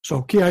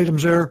 So key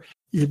items there,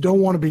 you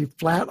don't want to be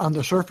flat on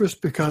the surface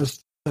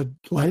because the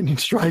lightning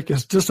strike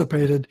is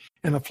dissipated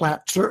in a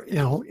flat,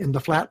 in the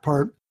flat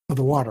part of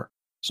the water.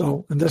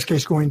 So in this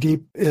case, going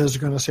deep is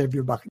going to save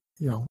your bucket,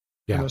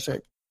 Yeah.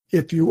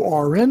 If you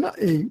are in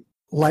a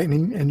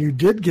lightning and you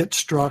did get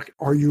struck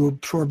or you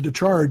absorbed a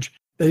charge,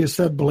 they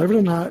said, believe it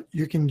or not,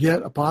 you can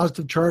get a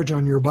positive charge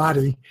on your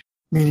body,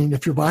 meaning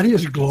if your body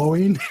is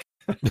glowing,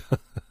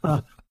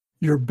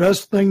 your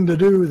best thing to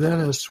do then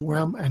is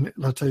swim, and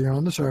let's say you're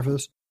on the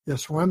surface, you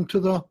swim to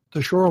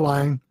the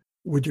shoreline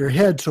with your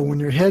head, so when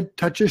your head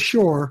touches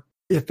shore,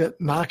 if it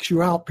knocks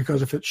you out,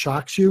 because if it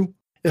shocks you,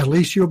 at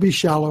least you'll be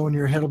shallow and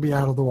your head will be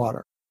out of the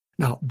water.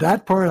 Now,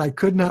 that part I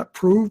could not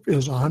prove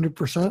is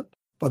 100%,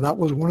 but that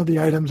was one of the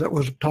items that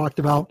was talked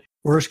about,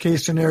 worst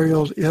case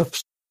scenarios,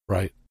 ifs.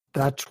 Right.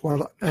 That's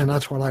what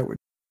I would.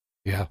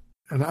 Yeah.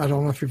 And I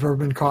don't know if you've ever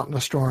been caught in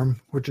a storm,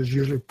 which is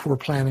usually poor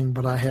planning,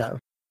 but I have.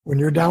 When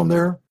you're down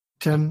there,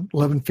 10,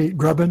 11 feet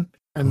grubbing,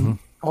 and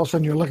all of a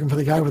sudden you're looking for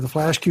the guy with the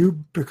flash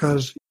cube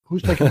because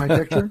who's taking my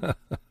picture?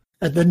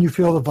 And then you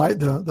feel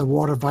the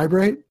water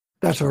vibrate.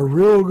 That's a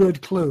real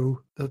good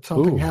clue that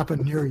something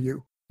happened near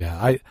you.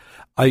 Yeah,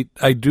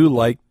 I do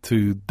like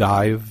to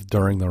dive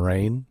during the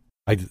rain.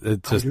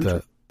 It's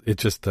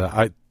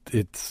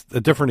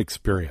a different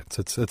experience.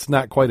 It's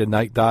not quite a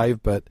night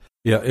dive, but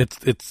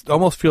it's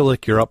almost feel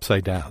like you're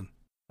upside down.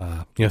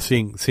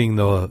 Seeing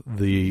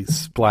the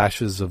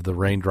splashes of the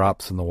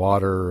raindrops in the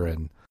water,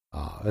 and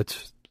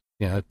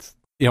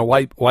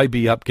why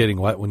be up getting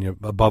wet when you're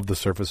above the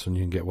surface when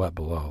you can get wet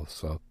below?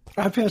 So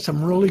I've had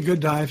some really good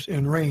dives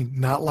in rain,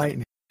 not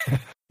lightning.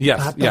 Yes,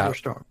 not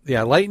thunderstorm.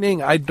 Yeah,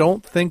 lightning. I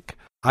don't think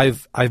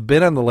I've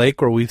been on the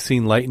lake where we've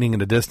seen lightning in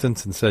the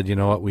distance and said, you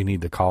know what, we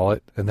need to call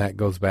it, and that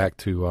goes back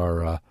to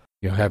our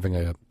having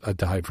a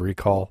dive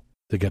recall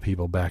to get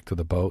people back to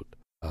the boat.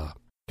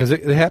 Because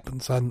it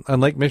happens on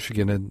Lake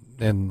Michigan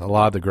and a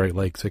lot of the Great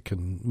Lakes. It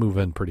can move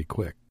in pretty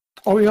quick.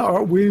 Oh, yeah.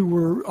 We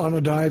were on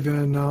a dive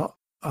out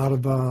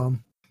of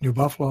New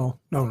Buffalo.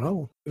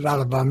 No. It was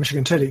out of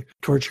Michigan City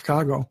towards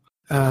Chicago.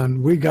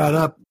 and we got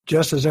up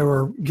just as they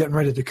were getting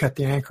ready to cut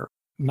the anchor.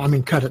 I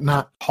mean, cut it,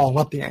 not haul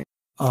up the anchor.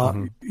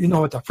 You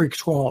know what the freak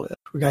squall is.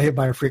 We got hit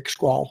by a freak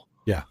squall.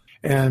 Yeah.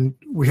 And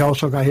we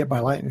also got hit by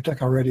lightning. It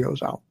took our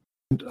radios out.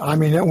 And, I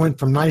mean, it went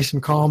from nice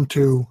and calm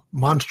to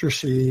monster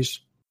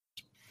seas.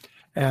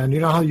 And you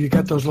know how you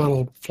get those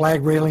little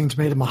flag railings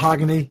made of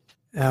mahogany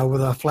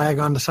with a flag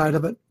on the side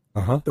of it?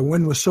 The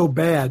wind was so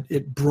bad,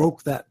 it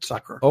broke that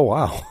sucker. Oh,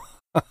 wow.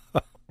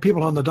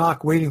 People on the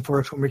dock waiting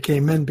for us when we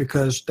came in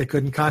because they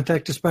couldn't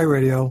contact us by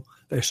radio.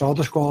 They saw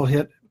the squall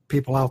hit.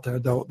 People out there,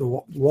 the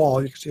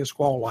wall, you can see a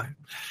squall line,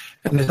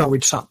 and they thought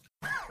we'd sunk.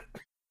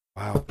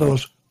 Wow.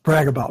 Those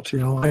bragabouts,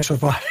 I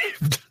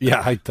survived.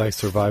 Yeah, I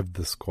survived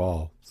the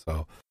squall.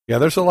 So, yeah,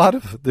 there's a lot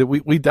of,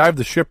 we dive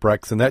the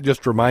shipwrecks, and that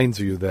just reminds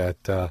you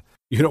that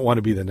you don't want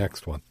to be the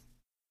next one.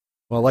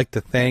 Well, I'd like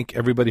to thank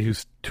everybody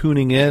who's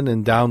tuning in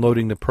and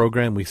downloading the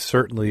program. We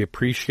certainly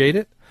appreciate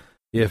it.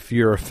 If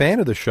you're a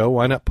fan of the show,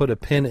 why not put a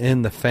pin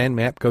in the fan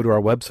map? Go to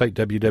our website,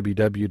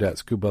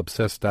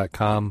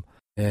 www.scubaobsessed.com.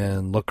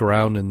 and look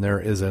around, and there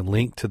is a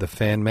link to the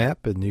fan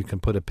map, and you can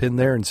put a pin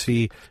there and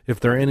see if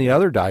there are any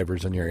other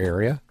divers in your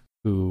area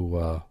who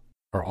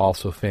are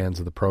also fans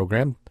of the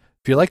program.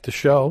 If you like the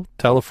show,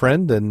 tell a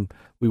friend, and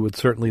we would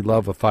certainly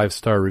love a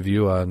 5-star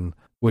review on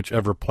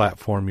whichever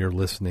platform you're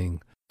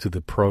listening to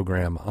the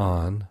program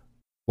on.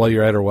 While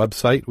you're at our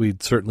website,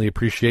 we'd certainly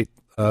appreciate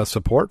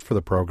support for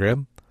the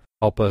program.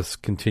 Help us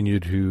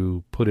continue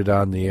to put it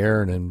on the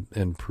air and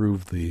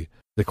improve the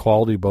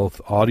quality,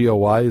 both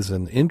audio-wise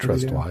and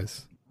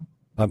interest-wise.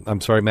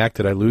 I'm sorry, Mac,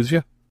 did I lose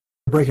you?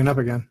 Breaking up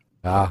again.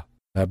 But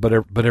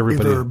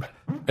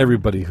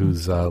everybody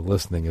who's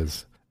listening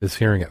is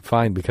hearing it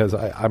fine because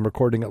I'm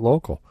recording it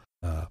local.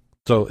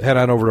 So head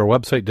on over to our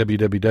website,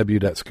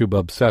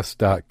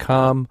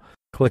 www.scubaobsessed.com.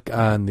 Click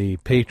on the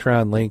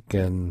Patreon link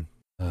and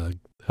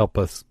help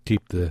us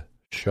keep the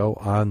show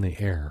on the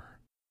air.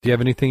 Do you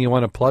have anything you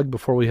want to plug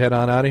before we head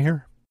on out of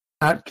here?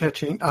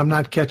 I'm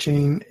not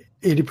catching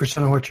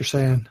 80% of what you're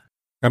saying.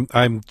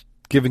 I'm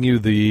giving you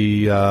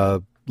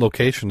the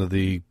location of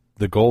the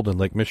gold in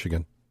Lake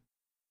Michigan.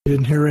 I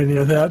didn't hear any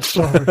of that,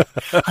 so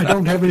I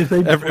don't have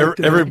anything.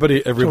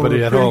 Everybody so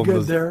at home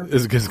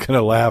is going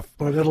to laugh.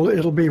 But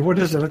it'll be, what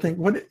is it? I think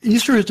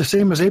Easter is the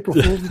same as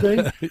April Fool's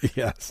Day.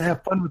 Yes.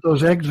 Have fun with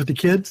those eggs with the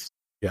kids.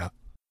 Yeah.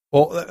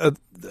 Well,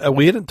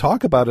 we didn't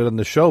talk about it on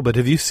the show, but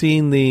have you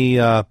seen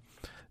the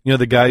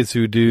the guys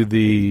who do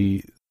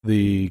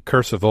the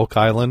Curse of Oak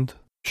Island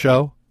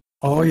show?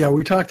 Oh yeah,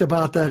 we talked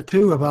about that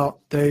too. About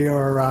they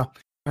are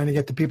trying to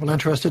get the people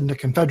interested in the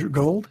Confederate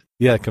gold.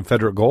 Yeah,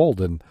 Confederate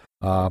gold, and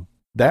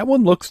that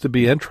one looks to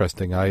be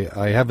interesting.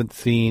 I haven't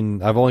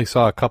seen. I've only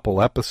saw a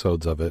couple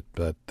episodes of it,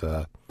 but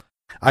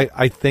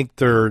I think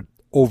they're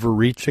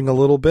overreaching a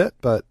little bit.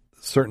 But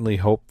certainly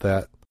hope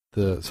that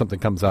something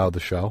comes out of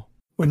the show.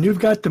 When you've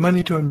got the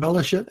money to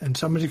embellish it, and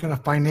somebody's going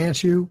to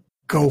finance you,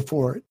 go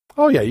for it.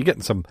 Oh yeah, you're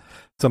getting some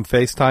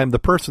FaceTime. The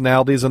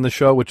personalities on the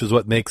show, which is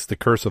what makes the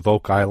Curse of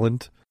Oak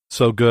Island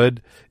so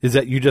good, is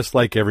that you just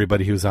like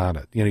everybody who's on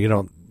it. You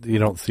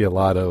don't see a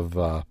lot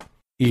of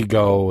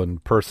ego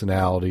and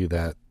personality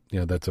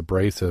that's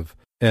abrasive,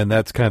 and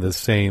that's kind of the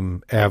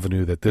same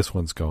avenue that this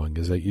one's going.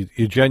 Is that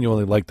you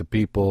genuinely like the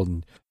people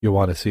and you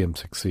want to see them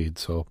succeed.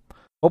 So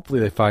hopefully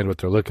they find what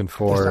they're looking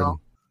for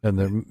and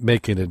they're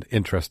making it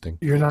interesting.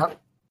 You're not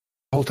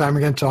the whole time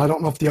again, so I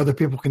don't know if the other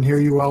people can hear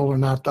you well or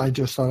not. I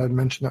just thought I'd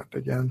mention that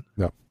again.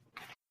 No.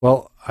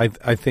 Well, I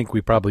think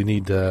we probably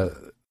need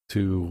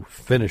to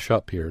finish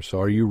up here. So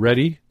are you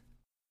ready?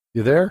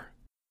 You there?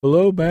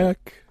 Hello,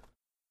 Mac.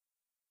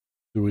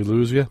 Did we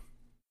lose you?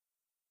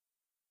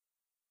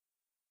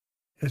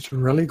 It's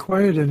really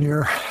quiet in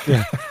here.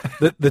 Yeah.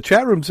 The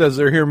chat room says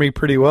they're hearing me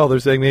pretty well. They're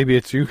saying maybe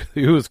it's you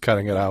who's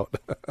cutting it out,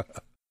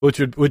 which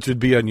would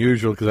be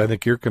unusual because I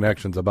think your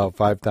connection's about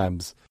 5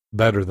 times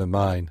better than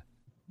mine.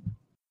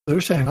 They're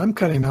saying I'm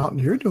cutting out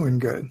and you're doing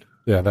good.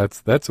 Yeah,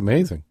 that's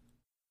amazing.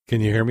 Can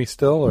you hear me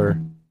still,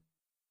 or?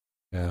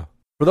 Yeah.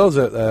 For those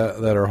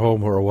that are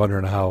home who are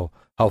wondering how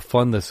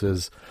fun this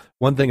is,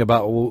 one thing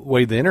about the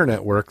way the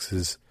internet works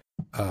is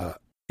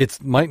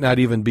it might not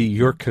even be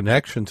your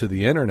connection to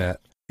the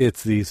internet.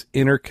 It's these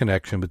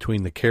interconnection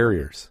between the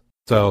carriers.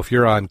 So if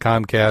you're on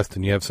Comcast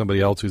and you have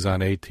somebody else who's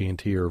on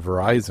AT&T or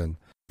Verizon,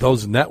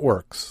 those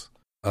networks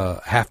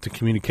have to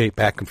communicate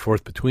back and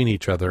forth between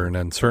each other, and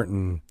in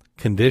certain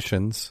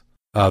conditions,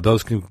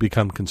 those can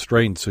become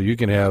constrained. So you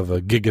can have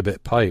a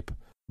gigabit pipe,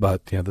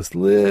 but this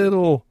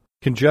little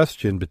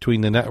congestion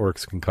between the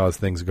networks can cause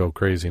things to go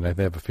crazy, and I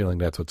have a feeling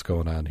that's what's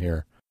going on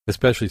here.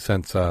 Especially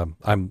since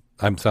I'm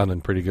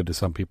sounding pretty good to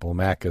some people.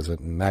 Mac isn't,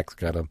 and Mac's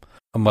got a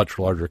much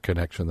larger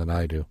connection than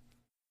I do.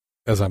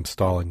 As I'm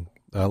stalling,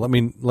 let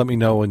me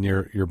know when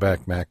you're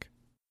back, Mac.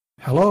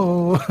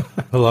 Hello.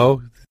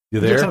 Hello, you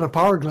there? I just had a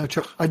power glitch.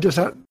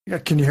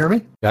 Can you hear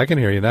me? Yeah, I can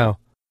hear you now.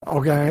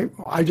 Okay,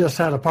 I just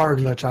had a power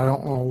glitch. I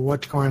don't know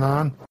what's going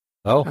on.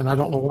 Oh, and I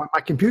don't know why my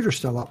computer's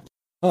still up.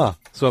 Huh?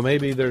 So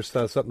maybe there's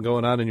something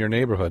going on in your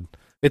neighborhood.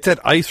 It's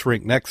that ice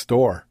rink next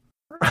door.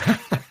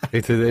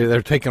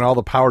 They're taking all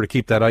the power to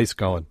keep that ice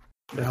going.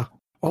 Yeah.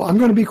 Well, I'm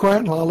going to be quiet,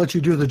 and I'll let you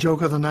do the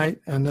joke of the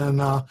night, and then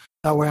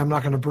that way I'm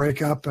not going to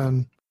break up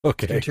and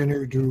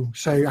continue to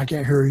say I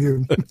can't hear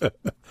you.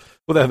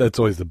 Well, that's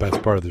always the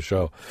best part of the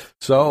show.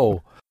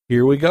 So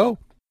here we go.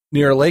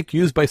 Near a lake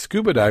used by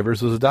scuba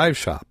divers was a dive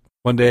shop.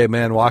 One day, a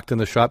man walked in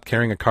the shop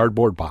carrying a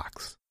cardboard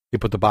box. He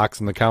put the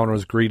box on the counter and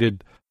was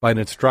greeted by an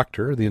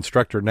instructor. The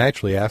instructor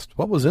naturally asked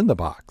what was in the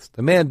box.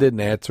 The man didn't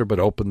answer, but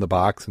opened the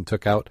box and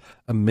took out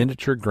a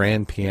miniature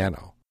grand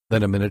piano,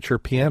 then a miniature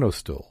piano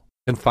stool,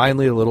 and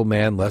finally a little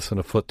man less than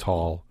a foot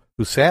tall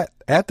who sat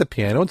at the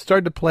piano and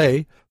started to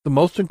play the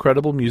most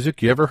incredible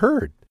music you ever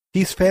heard.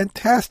 He's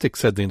fantastic,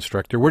 said the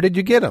instructor. Where did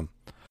you get him?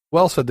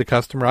 Well, said the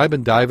customer, I've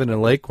been diving in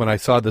a lake when I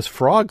saw this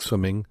frog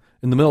swimming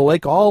in the middle of the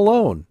lake all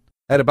alone.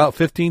 At about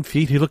 15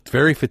 feet, he looked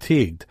very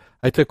fatigued.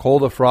 I took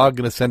hold of the frog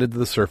and ascended to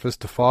the surface.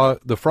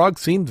 The frog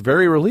seemed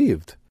very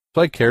relieved,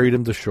 so I carried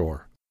him to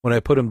shore. When I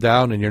put him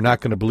down, and you're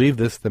not going to believe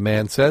this, the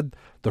man said,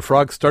 the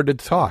frog started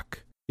to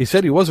talk. He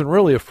said he wasn't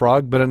really a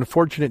frog, but an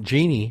unfortunate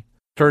genie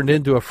turned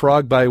into a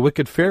frog by a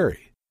wicked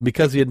fairy.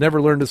 Because he had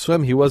never learned to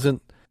swim, he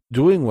wasn't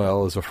doing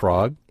well as a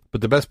frog.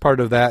 But the best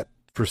part of that,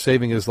 for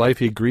saving his life,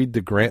 he agreed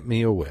to grant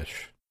me a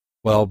wish.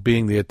 Well,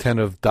 being the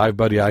attentive dive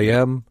buddy I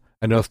am,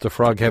 I noticed the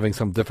frog having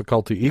some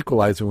difficulty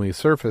equalizing when he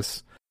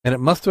surfaced, and it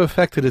must have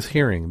affected his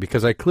hearing,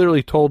 because I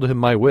clearly told him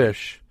my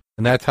wish,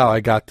 and that's how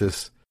I got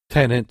this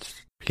 10-inch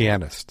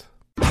pianist.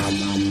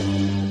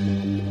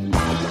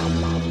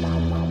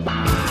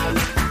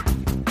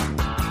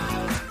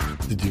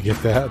 Did you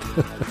get that?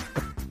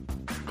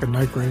 Good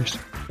night, Grace.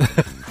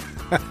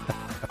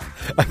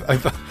 I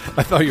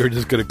thought you were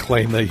just going to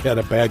claim that you had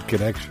a bad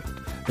connection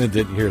and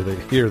didn't hear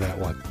that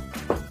one.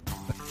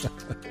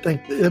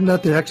 Isn't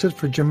that the exit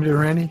for Jimmy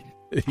Durante?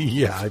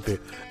 Yeah, I think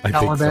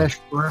Calabash,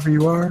 so. Wherever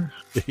you are.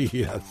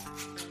 Yes.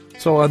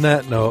 So on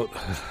that note,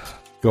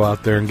 go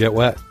out there and get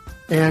wet.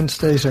 And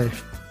stay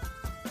safe.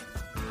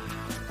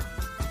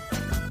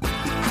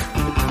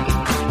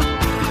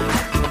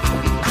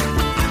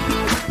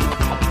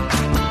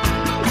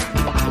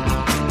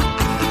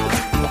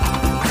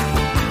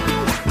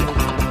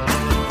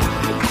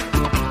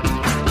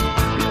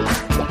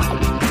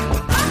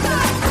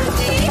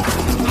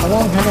 How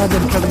long have I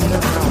been cutting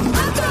that out?